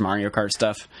is it's just Mario Kart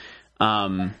stuff.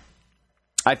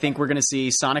 I think we're going to see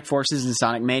Sonic Forces and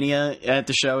Sonic Mania at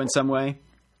the show in some way.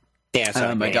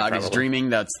 Yeah, my dog is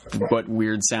dreaming. That's what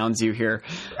weird sounds you hear.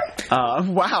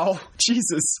 Wow,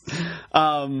 Jesus.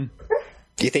 Do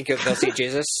you think they'll see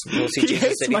Jesus? We'll see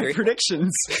Jesus at E3? My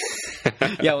predictions.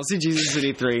 Yeah, we'll see Jesus at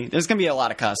E3. There's going to be a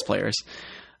lot of cosplayers.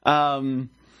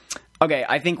 Okay,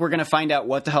 I think we're going to find out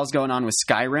what the hell's going on with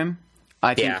Skyrim.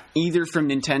 I think either from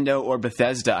Nintendo or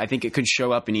Bethesda. I think it could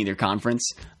show up in either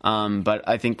conference. But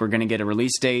I think we're going to get a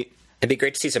release date. It'd be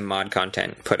great to see some mod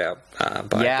content put out by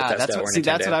Bethesda or Nintendo.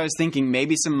 That's what I was thinking.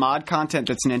 Maybe some mod content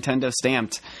that's Nintendo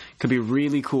stamped could be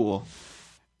really cool.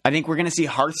 I think we're going to see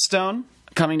Hearthstone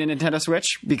coming to Nintendo Switch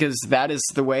because that is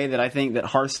the way that I think that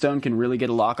Hearthstone can really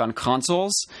get a lock on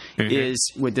consoles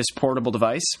is with this portable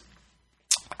device.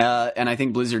 And I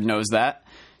think Blizzard knows that.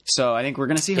 So I think we're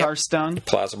going to see Hearthstone.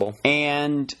 Plausible.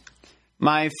 And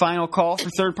my final call for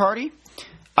third party,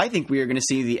 I think we are going to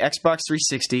see the Xbox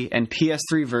 360 and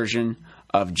PS3 version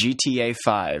of GTA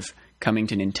 5 coming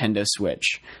to Nintendo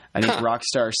Switch. I think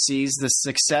Rockstar sees the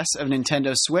success of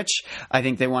Nintendo Switch. I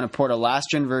think they want to port a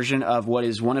last-gen version of what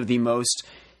is one of the most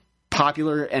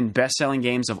popular and best-selling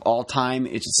games of all time.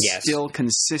 It's still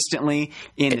consistently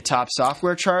in the top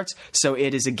software charts. So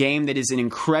it is a game that is an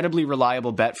incredibly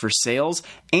reliable bet for sales.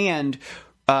 And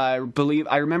I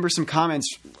remember some comments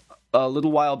a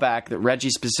little while back that Reggie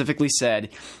specifically said,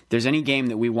 there's any game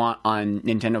that we want on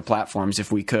Nintendo platforms,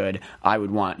 if we could, I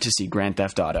would want to see Grand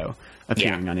Theft Auto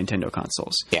appearing on Nintendo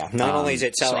consoles. Yeah, not only is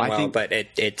it selling well, but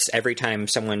it's every time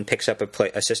someone picks up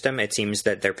a system, it seems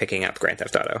that they're picking up Grand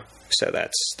Theft Auto. So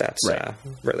that's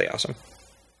really awesome.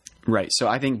 Right, so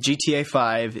I think GTA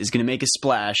 5 is going to make a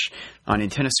splash on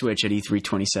Nintendo Switch at E3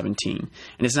 2017. And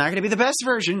it's not going to be the best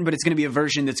version, but it's going to be a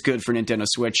version that's good for Nintendo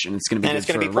Switch, and it's going to be good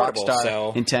for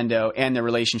Rockstar, Nintendo, and their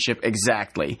relationship.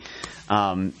 Exactly.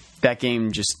 That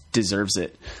game just deserves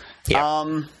it.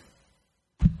 Yeah.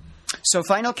 So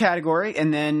final category,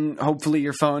 and then hopefully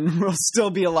your phone will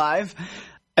still be alive.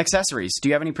 Accessories. Do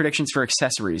you have any predictions for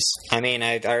accessories? I mean,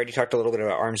 I already talked a little bit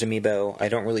about ARMS Amiibo. I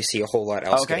don't really see a whole lot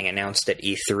else getting announced at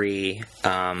E3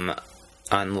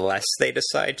 unless they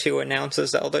decide to announce a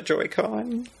Zelda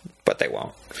Joy-Con, but they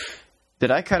won't. Did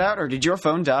I cut out, or did your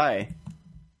phone die?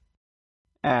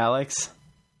 Alex?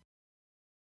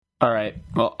 All right.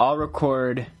 Well, I'll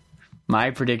record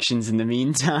my predictions in the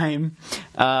meantime.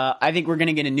 I think we're going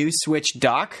to get a new Switch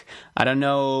dock. I don't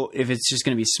know if it's just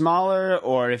going to be smaller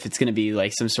or if it's going to be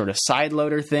like some sort of side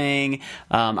loader thing.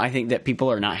 I think that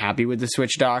people are not happy with the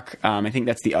Switch dock. I think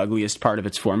that's the ugliest part of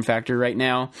its form factor right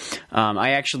now.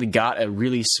 I actually got a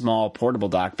really small portable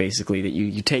dock, basically, that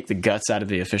you take the guts out of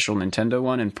the official Nintendo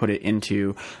one and put it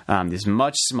into this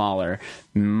much smaller,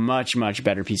 much, much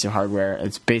better piece of hardware.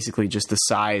 It's basically just the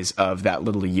size of that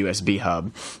little USB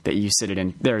hub that you sit it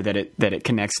in there, that it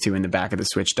connects to in the back of the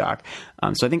Switch dock.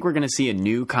 So I think we're going to see a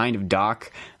new kind of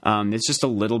dock. It's just a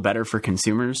little better for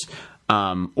consumers,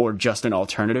 or just an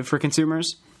alternative for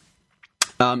consumers.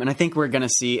 And I think we're going to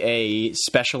see a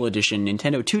special edition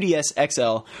Nintendo 2DS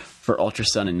XL for Ultra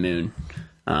Sun and Moon.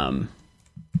 But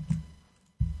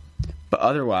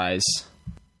otherwise,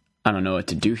 I don't know what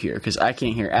to do here because I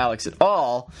can't hear Alex at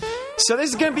all. So this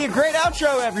is going to be a great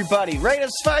outro, everybody. Rate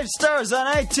us 5 stars on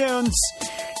iTunes.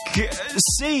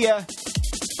 See ya.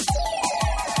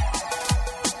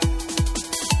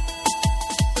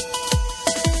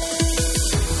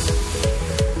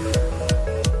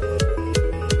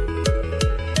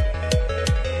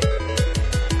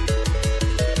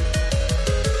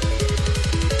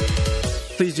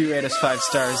 Please do rate us 5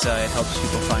 stars. It helps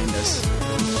people find us.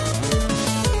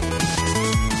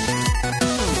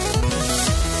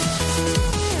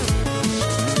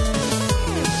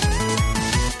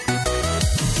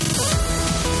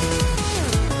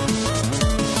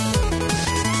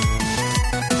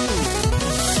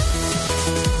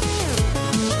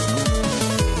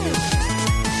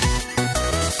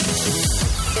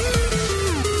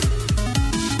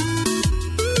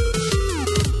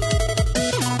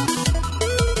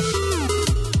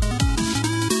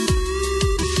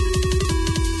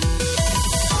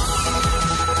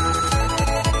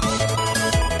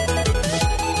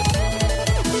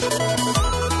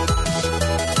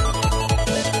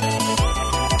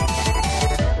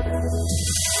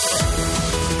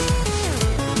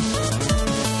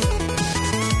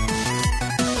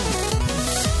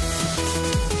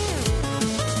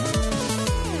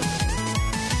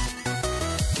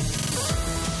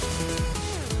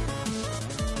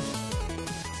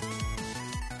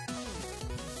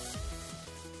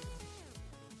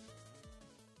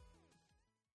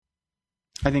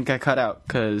 I think I cut out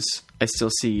because I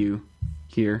still see you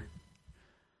here.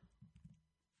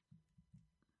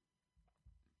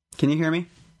 Can you hear me?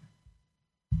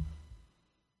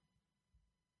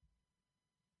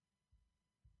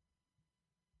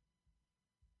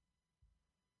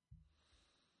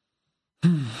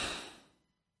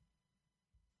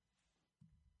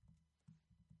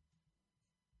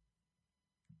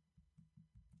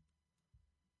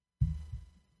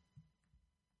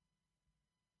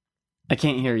 I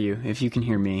can't hear you. If you can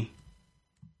hear me.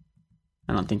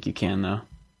 I don't think you can, though.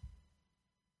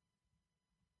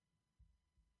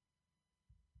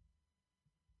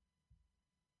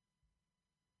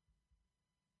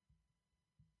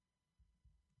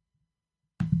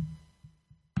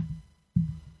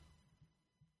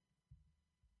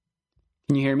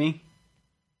 Can you hear me?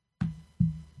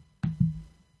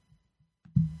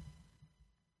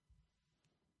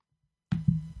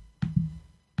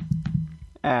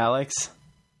 Alex?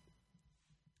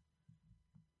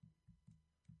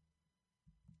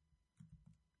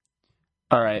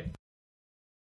 All right.